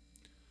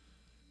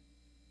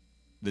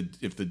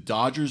 If the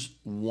Dodgers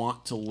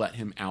want to let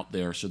him out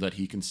there so that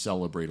he can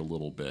celebrate a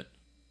little bit,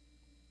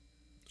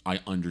 I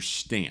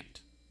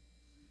understand.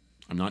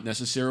 I'm not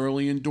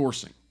necessarily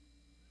endorsing.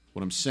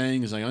 What I'm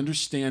saying is I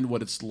understand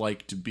what it's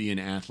like to be an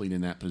athlete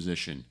in that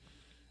position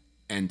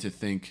and to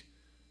think,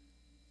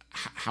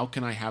 how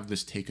can I have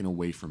this taken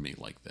away from me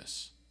like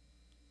this?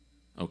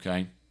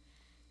 Okay?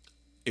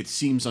 It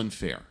seems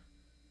unfair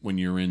when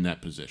you're in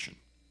that position.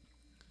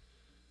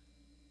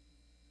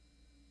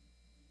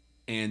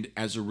 And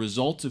as a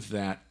result of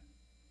that,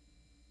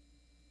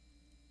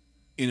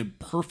 in a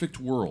perfect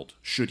world,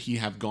 should he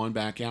have gone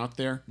back out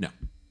there? No,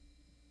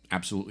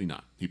 absolutely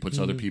not. He puts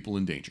other people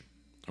in danger,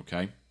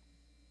 okay?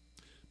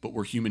 But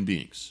we're human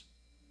beings.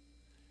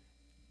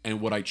 And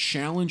what I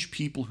challenge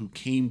people who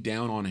came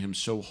down on him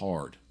so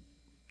hard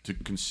to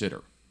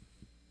consider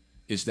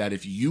is that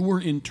if you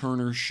were in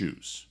Turner's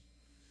shoes,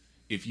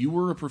 if you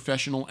were a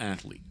professional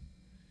athlete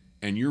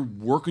and you're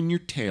working your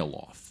tail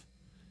off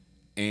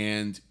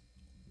and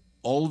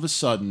all of a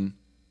sudden,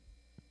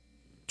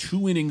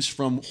 2 innings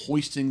from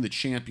hoisting the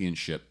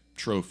championship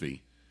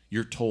trophy,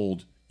 you're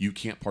told you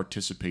can't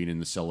participate in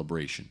the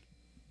celebration.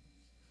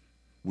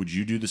 Would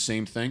you do the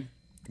same thing?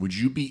 Would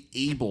you be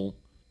able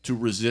to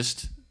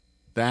resist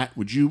that?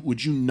 Would you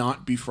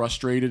not be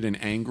frustrated and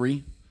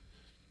angry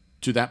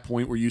to that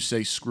point where you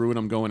say, screw it,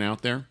 I'm going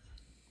out there?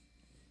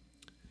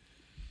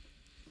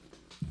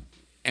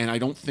 And I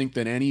don't think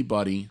that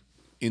anybody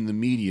in the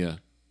media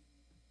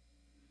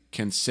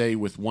can say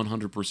with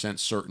 100%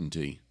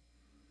 certainty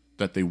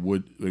that they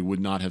would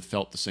not have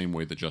felt the same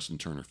way that Justin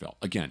Turner felt.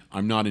 Again,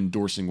 I'm not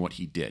endorsing what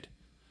he did.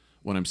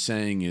 What I'm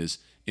saying is,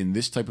 in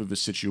this type of a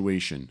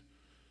situation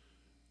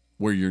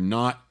where you're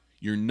not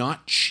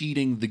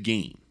cheating the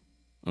game.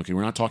 Okay,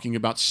 we're not talking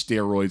about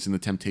steroids and the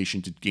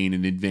temptation to gain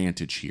an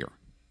advantage here.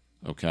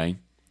 Okay?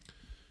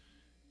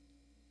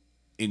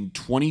 In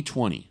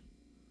 2020,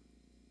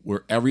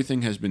 where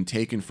everything has been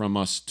taken from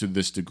us to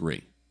this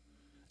degree,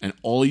 and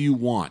all you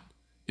want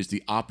is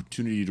the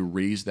opportunity to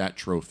raise that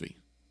trophy,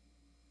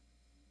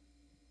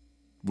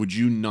 would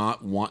you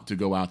not want to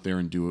go out there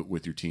and do it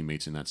with your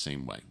teammates in that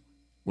same way?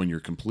 When you're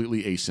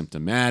completely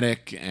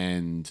asymptomatic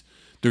and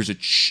there's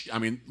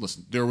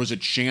listen, there was a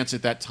chance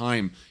at that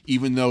time,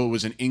 even though it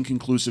was an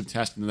inconclusive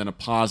test and then a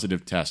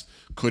positive test.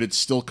 Could it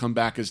still come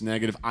back as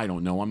negative? I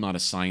don't know. I'm not a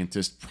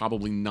scientist.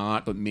 Probably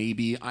not, but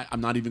maybe.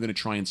 I'm not even going to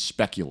try and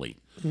speculate.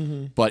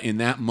 Mm-hmm. But in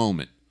that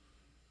moment,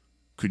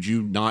 could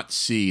you not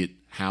see it,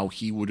 how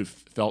he would have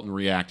felt and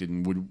reacted?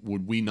 And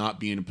would we not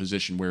be in a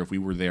position where if we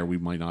were there, we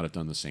might not have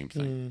done the same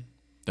thing? Mm.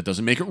 That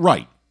doesn't make it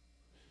right.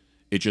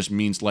 It just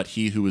means let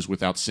he who is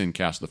without sin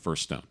cast the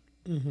first stone.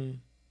 Mm-hmm.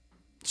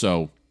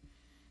 So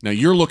now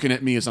you're looking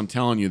at me as I'm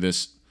telling you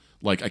this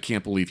like I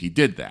can't believe he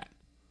did that.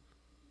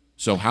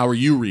 So how are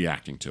you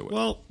reacting to it?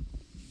 Well,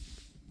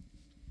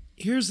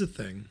 here's the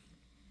thing.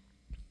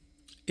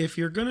 If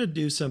you're going to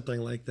do something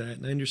like that,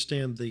 and I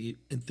understand the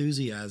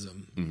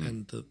enthusiasm mm-hmm.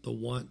 and the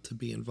want to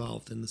be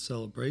involved in the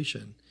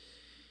celebration,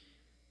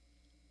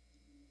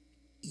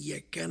 you're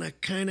going to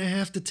kind of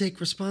have to take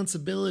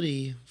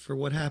responsibility for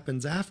what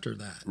happens after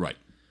that. Right.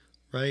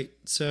 Right?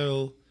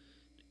 So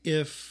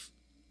if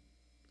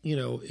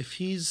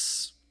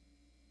he's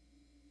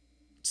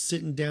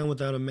sitting down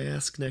without a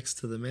mask next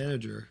to the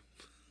manager,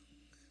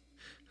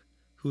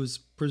 who's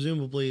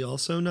presumably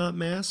also not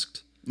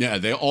masked. Yeah,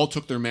 they all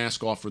took their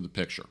mask off for the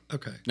picture.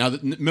 Okay. Now,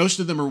 most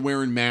of them are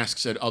wearing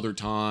masks at other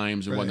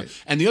times and whatnot.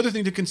 And the other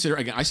thing to consider,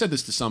 again, I said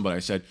this to somebody.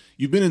 I said,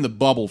 you've been in the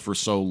bubble for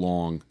so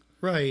long.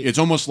 Right. It's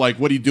almost like,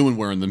 what are you doing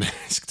wearing the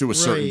mask to a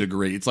certain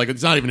degree? It's like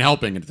it's not even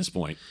helping at this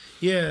point.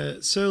 Yeah.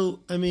 So,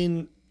 I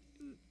mean,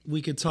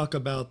 we could talk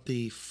about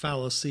the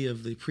fallacy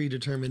of the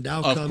predetermined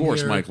outcome. Of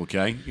course, here, Michael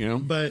K.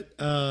 But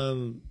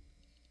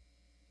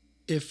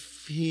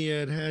if he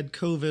had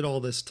COVID all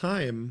this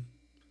time,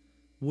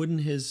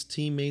 wouldn't his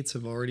teammates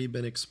have already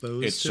been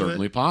exposed it's to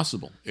certainly it?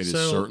 Possible. It is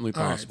certainly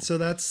possible. Right, so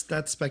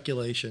that's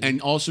speculation.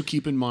 And also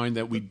keep in mind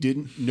that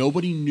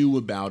nobody knew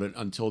about it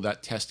until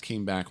that test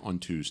came back on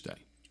Tuesday.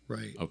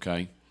 Right.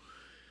 Okay.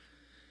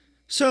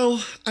 So,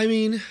 I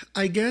mean,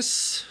 I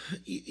guess,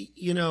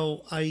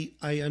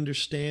 I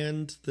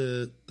understand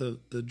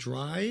the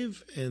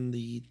drive and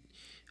the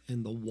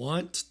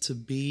want to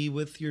be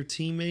with your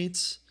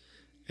teammates,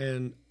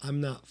 and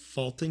I'm not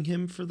faulting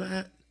him for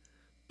that.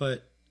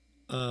 But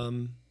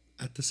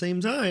at the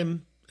same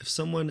time, if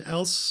someone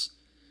else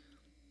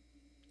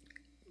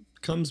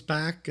comes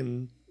back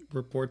and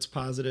reports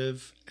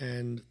positive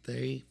and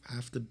they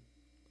have to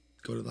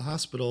go to the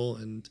hospital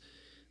and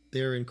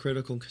they're in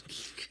critical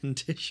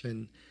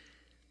condition,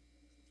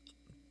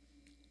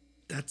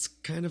 that's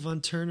kind of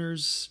on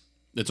Turner's.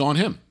 It's on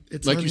him.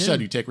 It's like you said,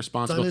 you take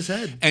responsibility. It's on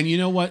his head. And you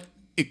know what?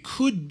 It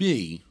could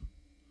be,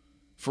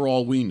 for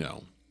all we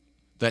know,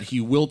 that he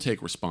will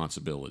take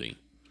responsibility.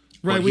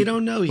 Right, we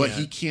don't know yet. But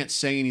he can't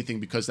say anything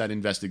because that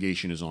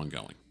investigation is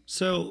ongoing.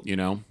 So,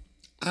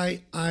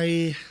 they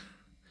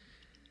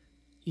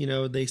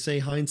say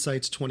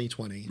hindsight's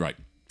 20/20. Right.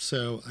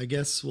 So I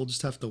guess we'll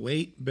just have to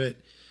wait. But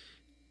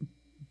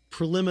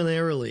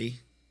preliminarily.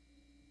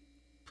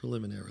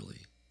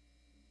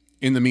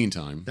 In the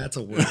meantime. That's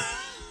a word.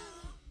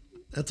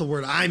 That's a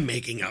word I'm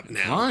making up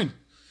now. Fine.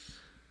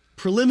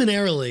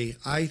 Preliminarily,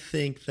 I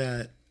think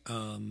that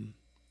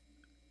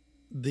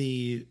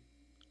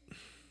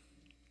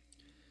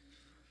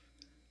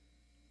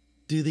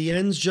do the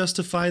ends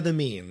justify the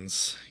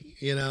means?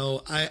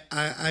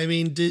 I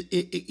mean,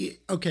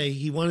 okay,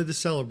 he wanted to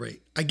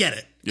celebrate. I get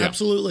it. Yeah.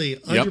 Absolutely.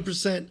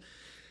 100%. Yep.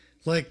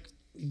 Like,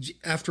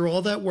 after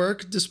all that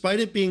work,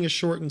 despite it being a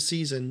shortened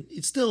season,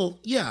 it's still,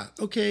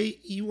 okay,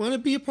 you want to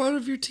be a part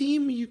of your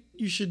team,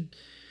 you should.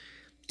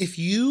 If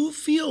you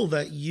feel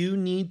that you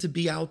need to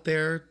be out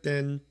there,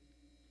 then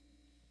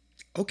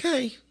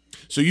okay.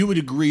 So you would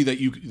agree that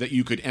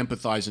you could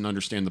empathize and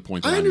understand the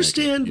point that I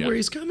understand making. where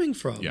he's coming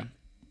from. Yeah.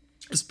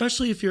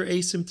 Especially if you're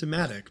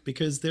asymptomatic,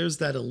 because there's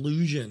that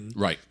illusion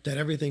that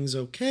everything's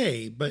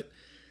okay. But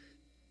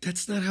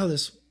that's not how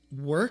this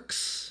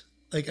works.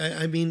 Like,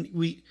 I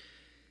mean,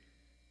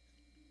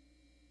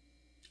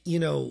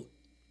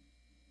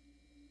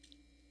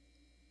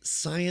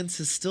 science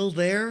is still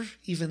there,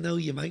 even though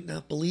you might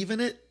not believe in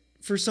it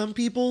for some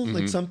people. Mm-hmm.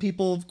 Like, some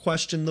people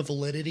question the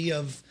validity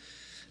of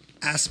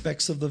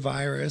aspects of the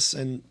virus.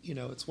 And,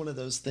 it's one of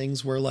those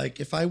things where, like,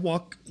 if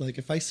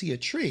I see a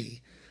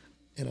tree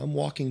and I'm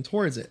walking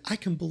towards it, I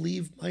can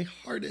believe my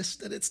hardest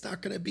that it's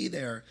not going to be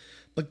there.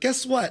 But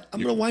guess what?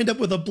 I'm going to wind up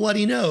with a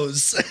bloody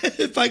nose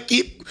if I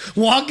keep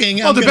walking.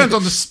 Well, it depends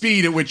on the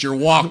speed at which you're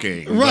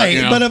walking.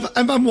 Right. But if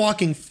I'm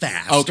walking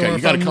fast, okay, or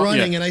if I'm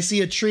running and I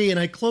see a tree and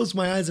I close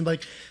my eyes and be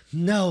like,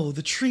 no,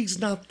 the tree's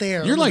not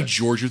there. You're like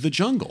George of the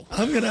Jungle.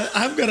 I'm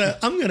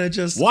gonna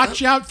just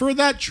watch out for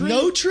that tree.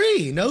 No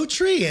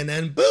tree. And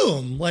then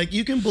boom, like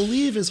you can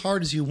believe as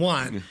hard as you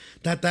want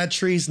that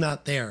tree's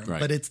not there,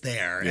 right. but it's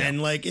there. Yeah.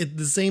 And like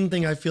the same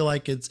thing I feel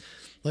like it's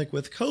like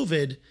with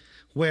COVID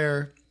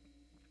where,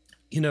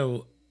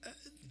 you're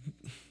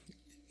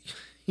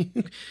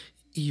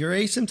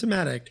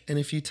asymptomatic. And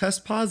if you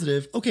test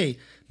positive, okay,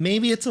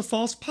 maybe it's a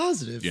false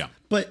positive. Yeah.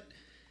 But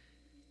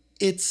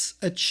it's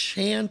a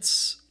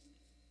chance.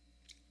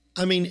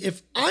 I mean,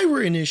 if I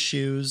were in his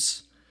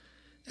shoes,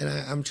 and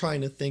I'm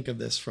trying to think of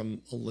this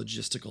from a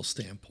logistical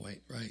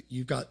standpoint, right?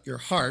 You've got your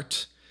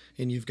heart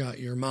and you've got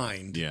your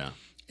mind. Yeah.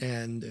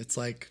 And it's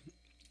like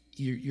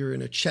you're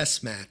in a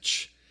chess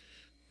match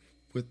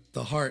with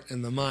the heart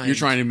and the mind. You're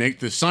trying to make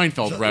the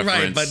Seinfeld reference,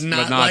 right, but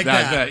not like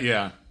that.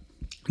 Yeah.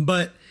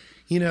 But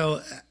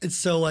it's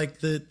so like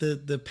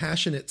the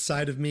passionate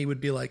side of me would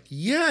be like,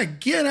 yeah,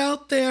 get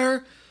out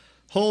there,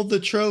 hold the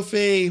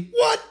trophy.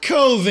 What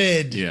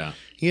COVID? Yeah.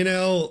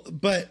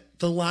 But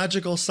the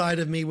logical side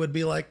of me would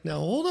be like, now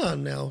hold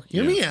on, now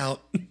hear me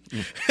out.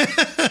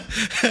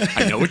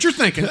 I know what you're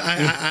thinking.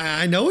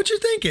 I know what you're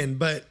thinking,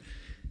 but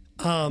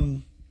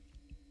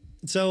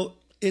so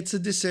it's a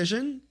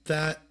decision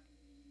that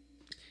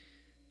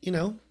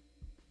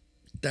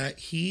that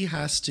he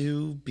has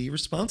to be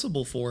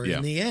responsible for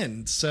in the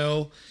end.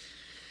 So,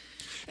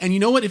 and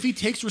you know what? If he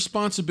takes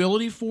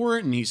responsibility for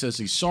it and he says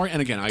he's sorry,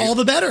 and again, all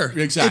the better.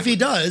 Exactly. If he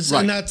does, right.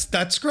 And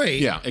that's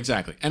great. Yeah,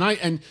 exactly.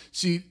 And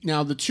see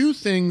now the two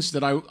things that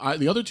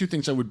the other two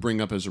things I would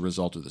bring up as a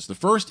result of this. The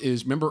first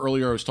is, remember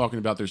earlier I was talking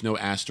about there's no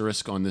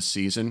asterisk on this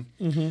season.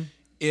 Mm-hmm.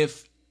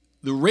 If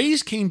the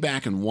Rays came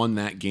back and won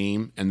that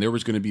game, and there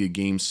was going to be a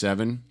Game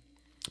 7,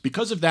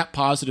 because of that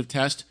positive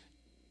test,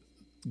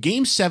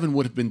 Game 7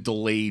 would have been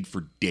delayed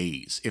for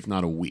days, if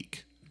not a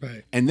week.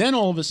 Right. And then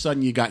all of a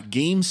sudden you got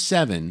Game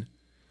 7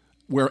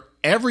 where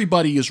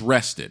everybody is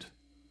rested,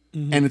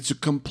 and it's a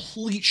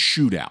complete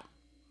shootout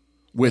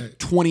with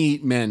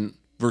 28 men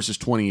versus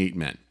 28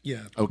 men.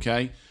 Yeah.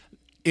 Okay?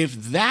 If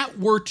that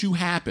were to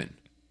happen,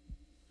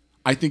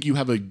 I think you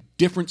have a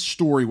different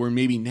story where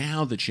maybe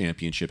now the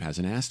championship has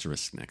an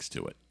asterisk next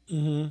to it.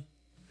 Mm-hmm.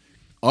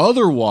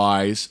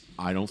 Otherwise,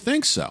 I don't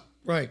think so.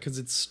 Right, because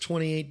it's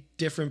 28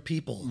 different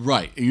people.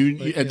 Right.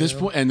 At this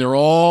point, and they're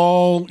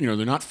all, they're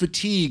not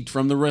fatigued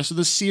from the rest of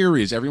the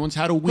series. Everyone's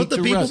had a week to rest. But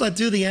the people that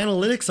do the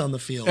analytics on the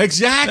field.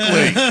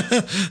 Exactly.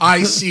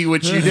 I see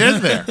what you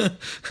did there.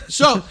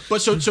 So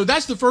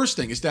that's the first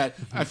thing is that,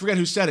 I forget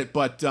who said it,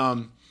 but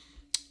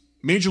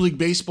Major League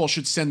Baseball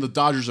should send the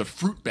Dodgers a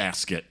fruit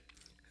basket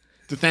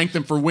to thank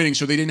them for winning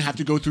so they didn't have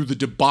to go through the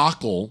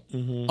debacle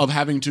of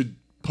having to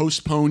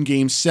postpone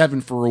Game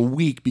 7 for a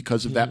week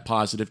because of that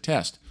positive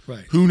test.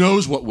 Right. Who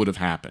knows what would have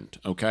happened,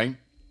 okay?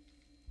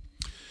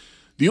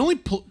 The only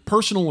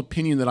personal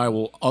opinion that I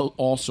will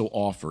also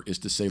offer is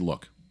to say,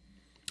 look,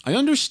 I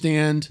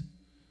understand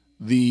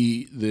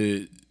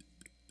the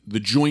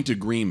joint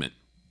agreement,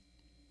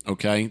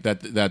 okay,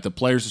 that the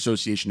Players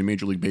Association and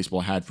Major League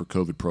Baseball had for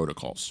COVID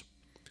protocols.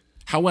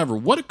 However,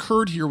 what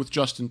occurred here with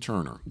Justin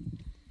Turner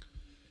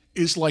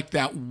is like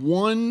that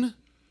one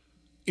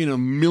in a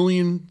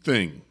million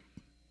thing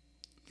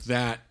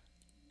that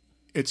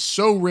it's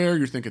so rare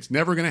you think it's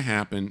never going to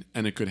happen,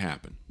 and it could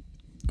happen.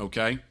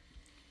 Okay?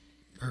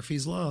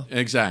 Murphy's Law.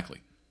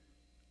 Exactly.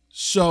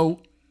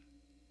 So,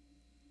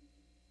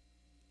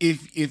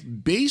 if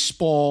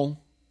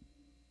baseball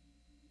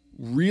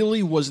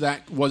really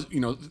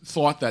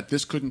thought that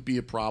this couldn't be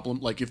a problem,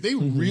 like if they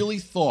really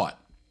thought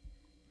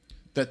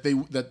that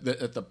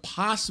that the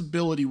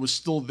possibility was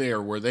still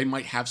there where they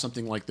might have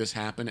something like this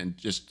happen and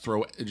just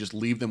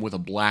leave them with a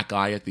black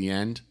eye at the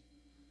end,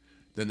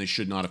 then they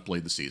should not have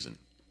played the season.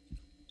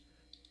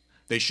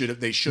 They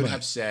should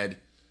have said,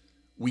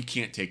 we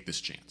can't take this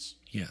chance.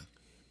 Yeah.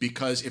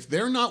 Because if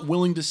they're not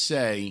willing to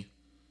say,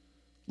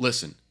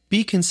 listen,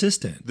 be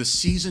consistent. The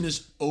season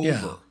is over.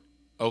 Yeah.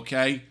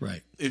 Okay?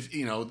 Right. If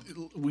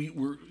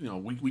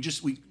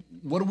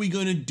what are we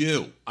going to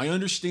do? I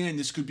understand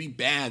this could be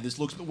bad. This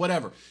looks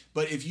whatever.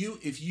 But if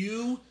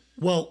you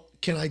Well,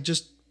 can I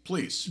just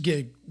please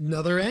get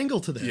another angle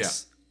to this? Yeah.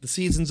 The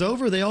season's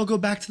over, they all go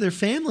back to their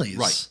families.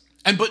 Right.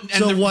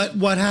 So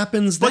what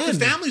happens then? But the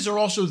families are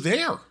also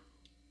there.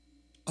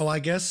 Oh, I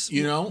guess.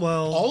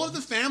 Well, all of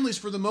the families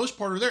for the most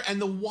part are there,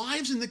 and the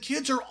wives and the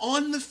kids are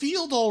on the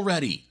field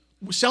already,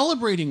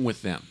 celebrating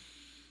with them.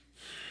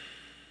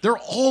 They're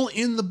all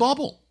in the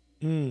bubble.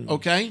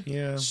 Okay?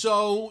 Yeah.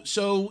 So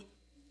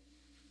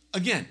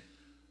again,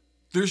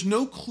 there's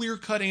no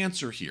clear-cut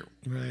answer here.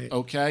 Right.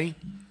 Okay?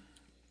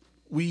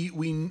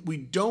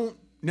 We don't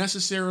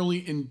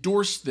necessarily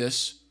endorse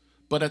this,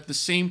 but at the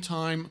same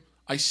time,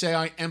 I say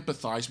I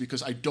empathize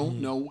because I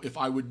don't know if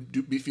I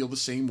would feel the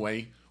same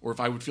way or if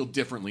I would feel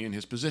differently in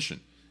his position.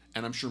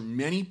 And I'm sure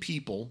many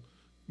people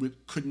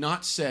could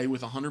not say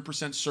with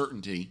 100%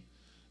 certainty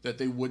that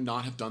they would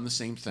not have done the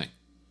same thing.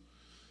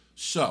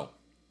 So,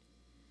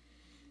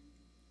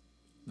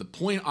 the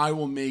point I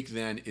will make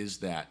then is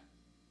that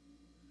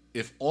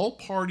if all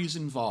parties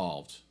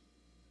involved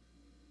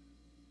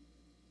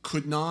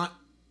could not,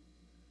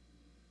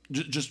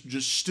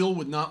 just still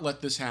would not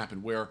let this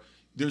happen, where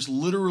there's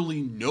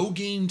literally no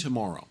game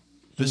tomorrow,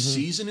 the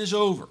season is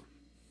over,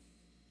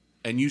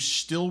 and you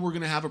still were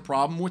going to have a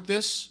problem with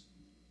this,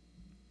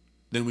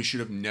 then we should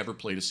have never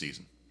played a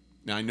season.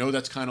 Now, I know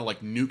that's kind of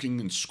like nuking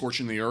and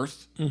scorching the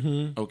earth,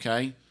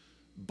 okay?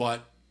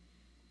 But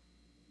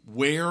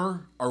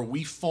where are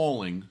we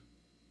falling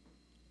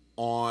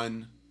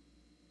on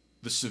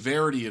the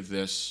severity of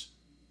this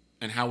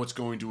and how it's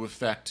going to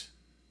affect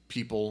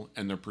people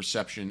and their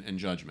perception and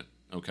judgment,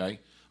 okay?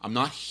 I'm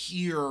not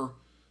here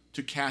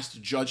to cast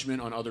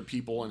judgment on other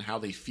people and how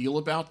they feel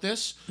about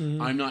this.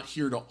 I'm not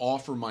here to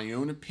offer my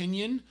own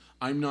opinion.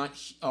 I'm not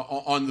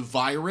on the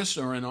virus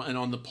and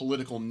on the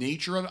political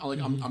nature of it. Like,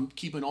 I'm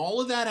keeping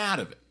all of that out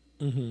of it.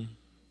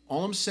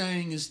 All I'm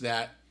saying is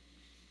that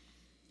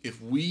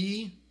if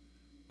we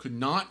could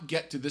not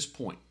get to this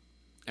point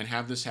and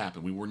have this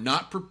happen, we were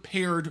not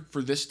prepared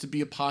for this to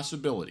be a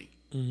possibility,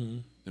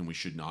 then we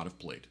should not have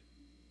played.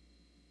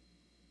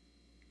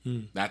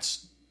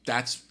 That's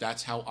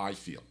how I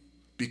feel.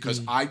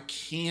 Because I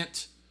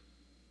can't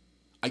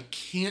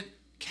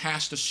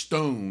cast a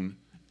stone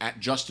at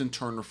Justin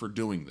Turner for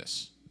doing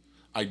this.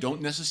 I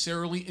don't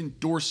necessarily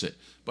endorse it,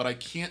 but I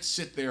can't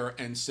sit there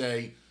and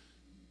say,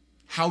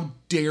 "How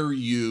dare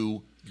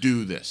you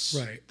do this?"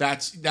 Right.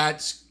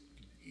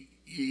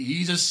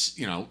 He's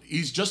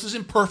just as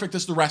imperfect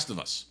as the rest of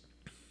us.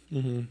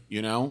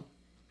 You know,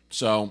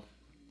 so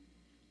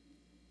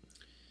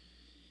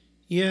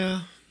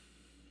yeah,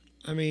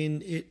 I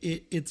mean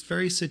it's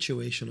very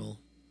situational.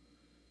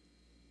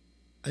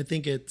 I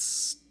think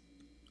it's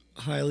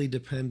highly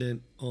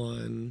dependent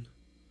on,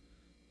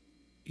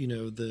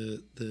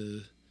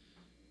 the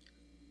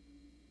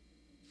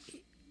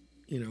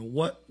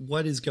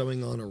what is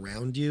going on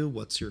around you,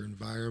 what's your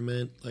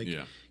environment, like,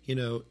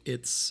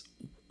 it's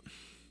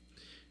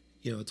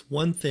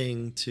one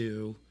thing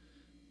to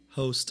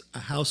host a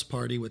house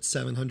party with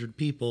 700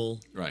 people,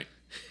 right?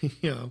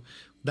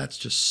 That's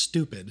just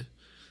stupid.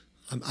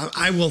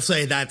 I will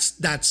say that's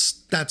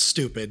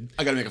stupid.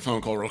 I got to make a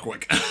phone call real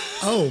quick.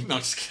 Oh. No,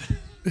 just kidding.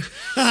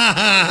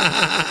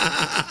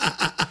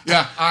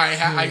 Yeah,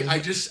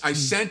 I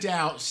sent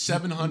out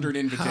 700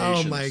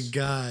 invitations. Oh my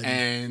God.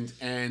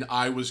 And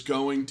I was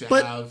going to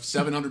have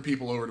 700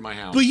 people over to my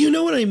house. But you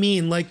know what I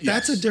mean? Like,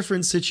 that's a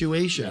different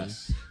situation.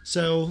 Yes.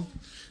 So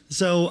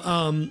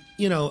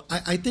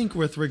I think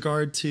with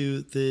regard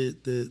to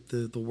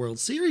the World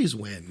Series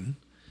win,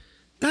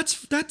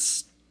 that's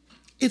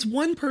it's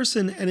one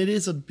person and it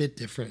is a bit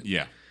different.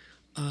 Yeah.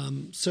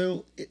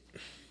 So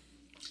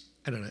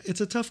I don't know. It's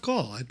a tough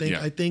call. I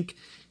think,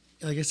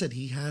 like I said,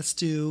 he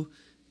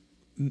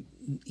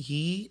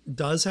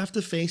does have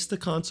to face the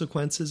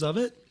consequences of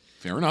it.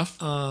 Fair enough.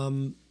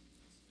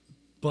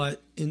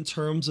 But in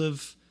terms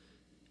of,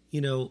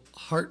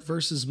 heart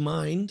versus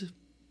mind,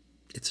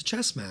 it's a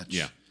chess match.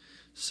 Yeah.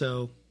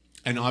 So.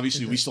 And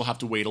obviously, we still have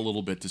to wait a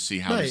little bit to see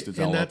how this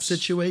develops. In that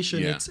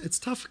situation, yeah. it's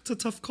tough. It's a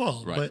tough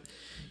call. Right. But,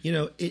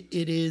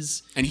 it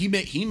is. And he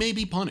may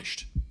be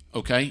punished.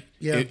 Okay.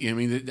 Yeah.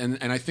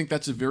 And I think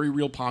that's a very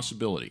real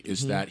possibility.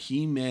 Is that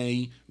he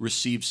may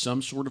receive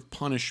some sort of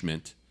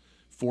punishment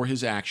for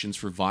his actions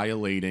for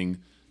violating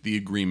the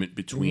agreement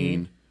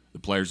between the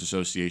Players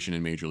Association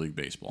and Major League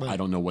Baseball. Right. I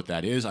don't know what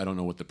that is. I don't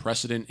know what the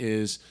precedent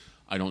is.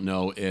 I don't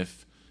know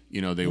if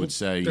they would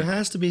say there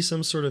has to be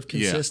some sort of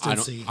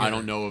consistency. Yeah, I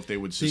don't know if they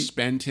would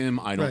suspend him.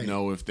 I don't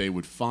know if they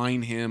would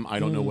fine him. I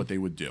don't know what they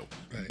would do.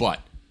 Right. But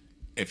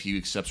if he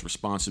accepts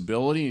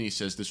responsibility and he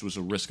says this was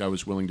a risk I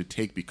was willing to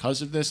take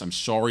because of this, I'm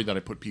sorry that I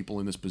put people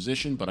in this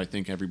position, but I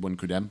think everyone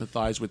could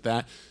empathize with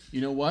that.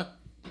 You know what?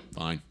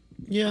 Fine.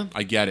 Yeah.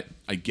 I get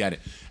it.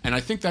 And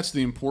I think that's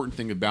the important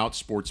thing about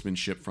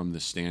sportsmanship from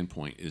this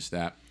standpoint is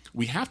that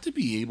we have to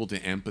be able to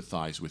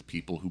empathize with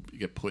people who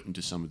get put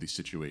into some of these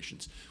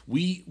situations.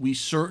 We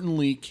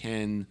certainly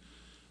can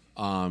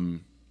call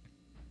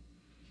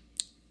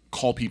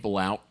people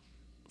out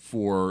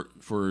for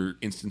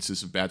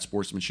instances of bad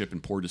sportsmanship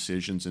and poor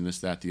decisions and this,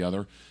 that, the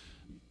other.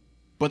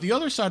 But the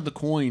other side of the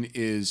coin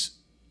is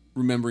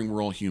remembering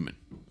we're all human,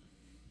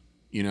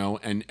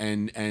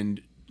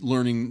 and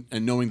learning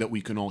and knowing that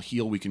we can all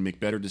heal, we can make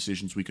better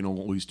decisions, we can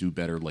always do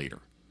better later,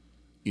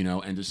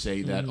 and to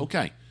say that,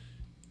 okay,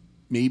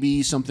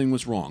 maybe something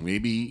was wrong.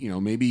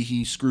 Maybe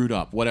he screwed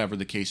up, whatever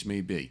the case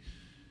may be.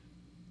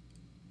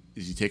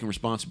 Is he taking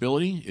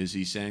responsibility? Is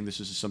he saying this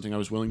is something I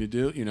was willing to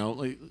do?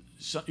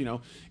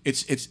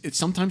 It's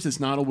sometimes it's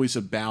not always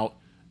about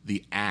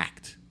the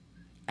act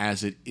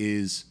as it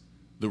is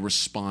the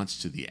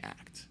response to the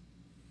act.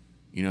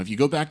 If you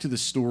go back to the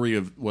story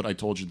of what I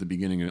told you at the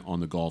beginning on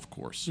the golf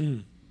course,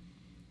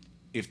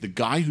 if the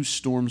guy who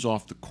storms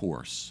off the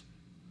course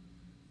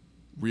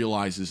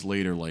realizes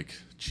later, like,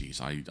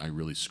 geez, I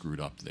really screwed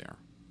up there,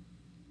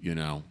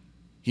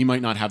 He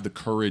might not have the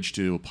courage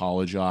to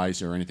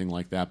apologize or anything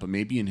like that, but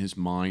maybe in his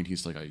mind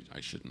he's like, I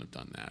shouldn't have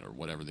done that, or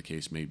whatever the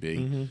case may be.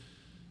 Mm-hmm.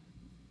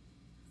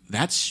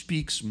 That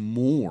speaks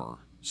more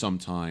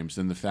sometimes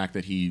than the fact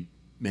that he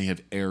may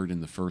have erred in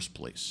the first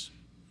place.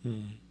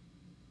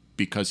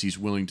 Because he's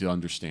willing to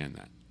understand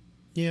that.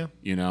 Yeah.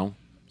 You know?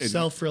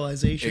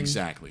 Self-realization.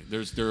 Exactly.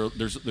 There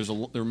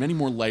are many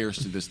more layers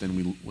to this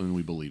than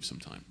we believe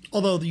sometimes.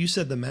 Although you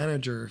said the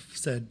manager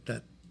said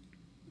that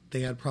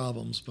they had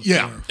problems before.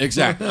 Yeah,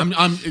 exactly.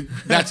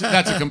 That's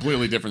a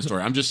completely different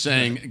story. I'm just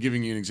saying,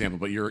 giving you an example,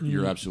 but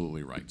you're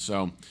absolutely right.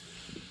 So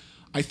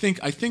I think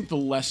the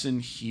lesson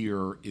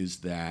here is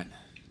that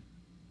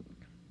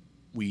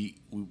we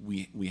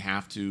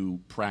have to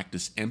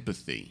practice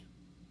empathy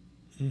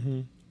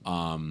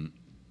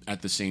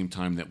at the same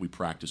time that we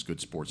practice good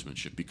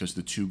sportsmanship, because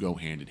the two go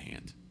hand in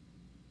hand.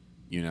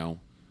 You know,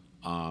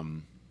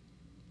 and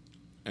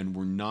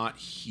we're not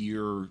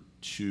here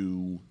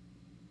to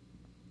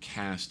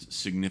cast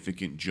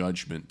significant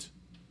judgment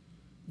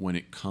when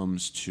it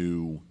comes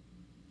to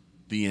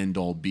the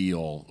end-all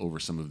be-all over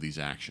some of these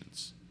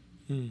actions.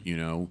 You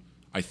know,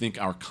 I think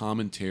our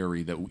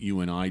commentary that you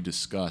and I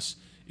discuss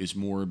is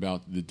more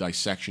about the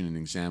dissection and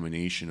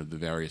examination of the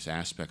various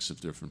aspects of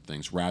different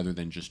things, rather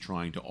than just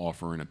trying to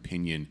offer an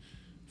opinion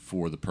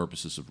for the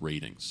purposes of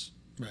ratings.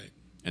 Right.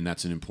 And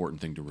that's an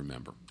important thing to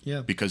remember.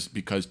 Yeah. Because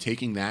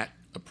taking that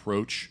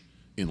approach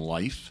in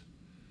life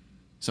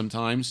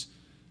sometimes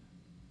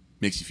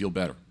makes you feel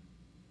better,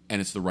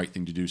 and it's the right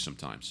thing to do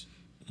sometimes.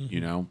 You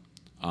know,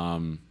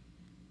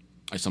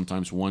 I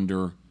sometimes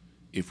wonder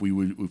if we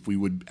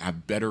would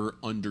have better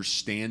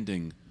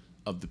understanding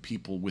of the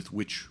people with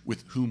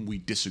whom we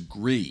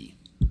disagree,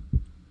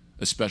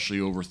 especially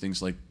over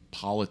things like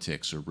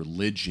politics or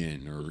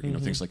religion or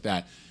things like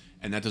that.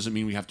 And that doesn't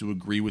mean we have to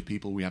agree with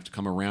people. We have to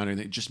come around, and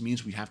it just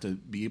means we have to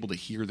be able to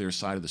hear their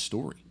side of the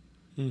story.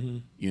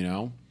 You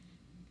know,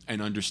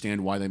 and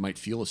understand why they might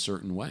feel a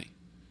certain way.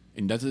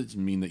 And that doesn't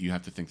mean that you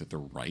have to think that they're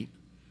right.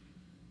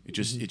 It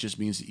just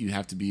means that you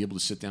have to be able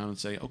to sit down and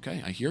say,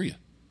 okay, I hear you.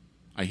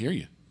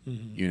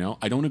 You know,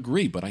 I don't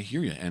agree, but I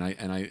hear you. And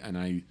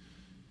I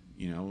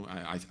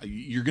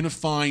you're going to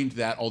find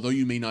that although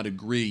you may not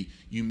agree,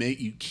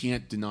 you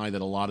can't deny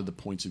that a lot of the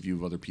points of view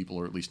of other people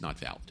are at least not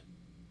valid.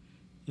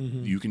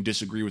 You can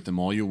disagree with them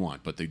all you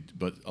want, but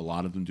a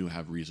lot of them do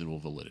have reasonable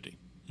validity.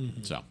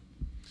 So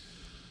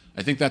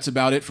I think that's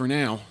about it for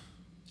now.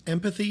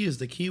 Empathy is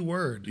the key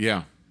word.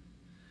 Yeah.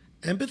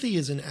 Empathy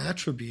is an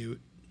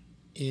attribute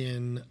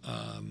in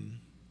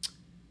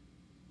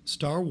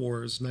Star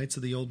Wars Knights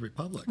of the Old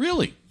Republic.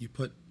 Really? You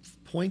put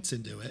points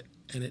into it,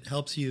 and it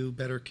helps you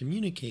better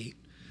communicate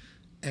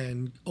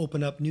and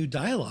open up new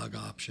dialogue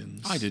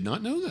options. I did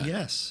not know that.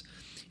 Yes.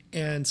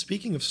 And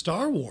speaking of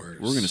Star Wars...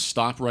 We're going to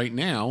stop right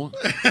now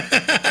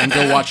and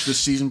go watch the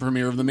season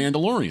premiere of The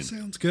Mandalorian.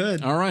 Sounds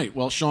good. All right.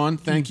 Well, Sean,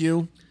 thank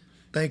you.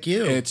 Thank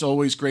you. It's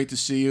always great to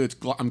see you.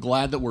 I'm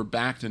glad that we're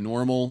back to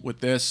normal with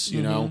this,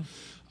 you know.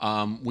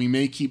 We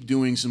may keep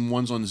doing some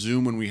ones on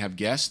Zoom when we have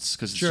guests,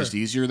 because it's just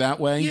easier that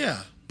way.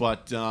 Yeah.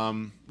 But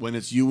when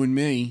it's you and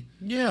me,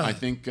 I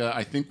think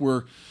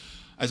we're,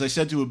 as I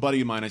said to a buddy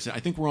of mine, I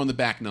think we're on the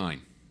back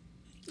nine.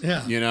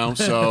 Yeah. You know,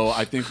 so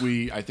I think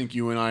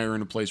you and I are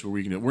in a place where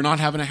we can do it. We're not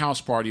having a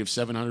house party of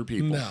 700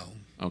 people. No.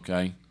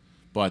 Okay.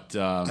 But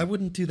I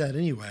wouldn't do that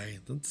anyway.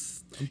 I'm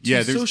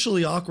too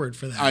socially awkward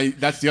for that.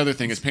 That's the other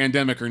thing. Is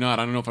pandemic or not,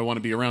 I don't know if I want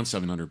to be around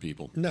 700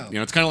 people. No. You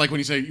know, it's kind of like when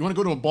you say, you want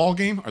to go to a ball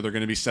game? Are there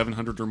going to be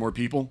 700 or more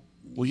people?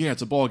 Well, yeah,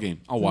 it's a ball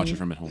game. I'll watch it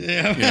from at home.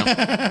 Yeah. You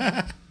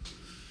know?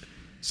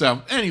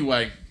 So,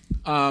 anyway,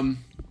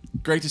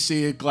 great to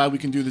see you. Glad we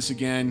can do this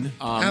again.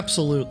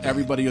 Absolutely.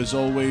 Everybody, as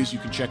always, you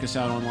can check us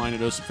out online at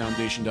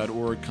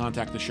osipfoundation.org.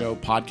 Contact the show,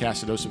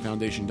 podcast at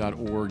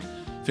osipfoundation.org.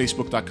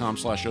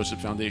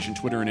 Facebook.com/OSIP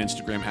Twitter and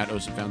Instagram at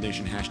OSIP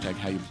Foundation,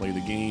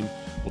 #HowYouPlayTheGame.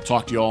 We'll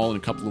talk to you all in a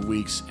couple of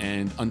weeks.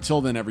 And until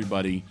then,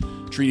 everybody,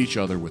 treat each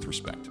other with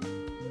respect.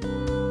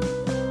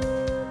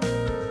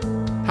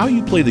 How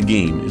You Play the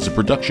Game is a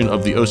production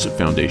of the OSIP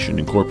Foundation,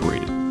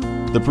 Incorporated.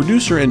 The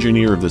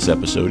producer-engineer of this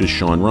episode is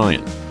Sean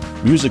Ryan.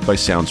 Music by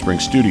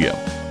Soundspring Studio.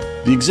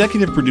 The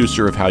executive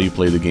producer of How You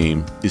Play the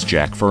Game is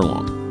Jack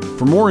Furlong.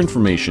 For more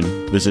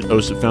information, visit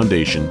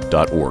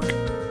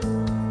osipfoundation.org.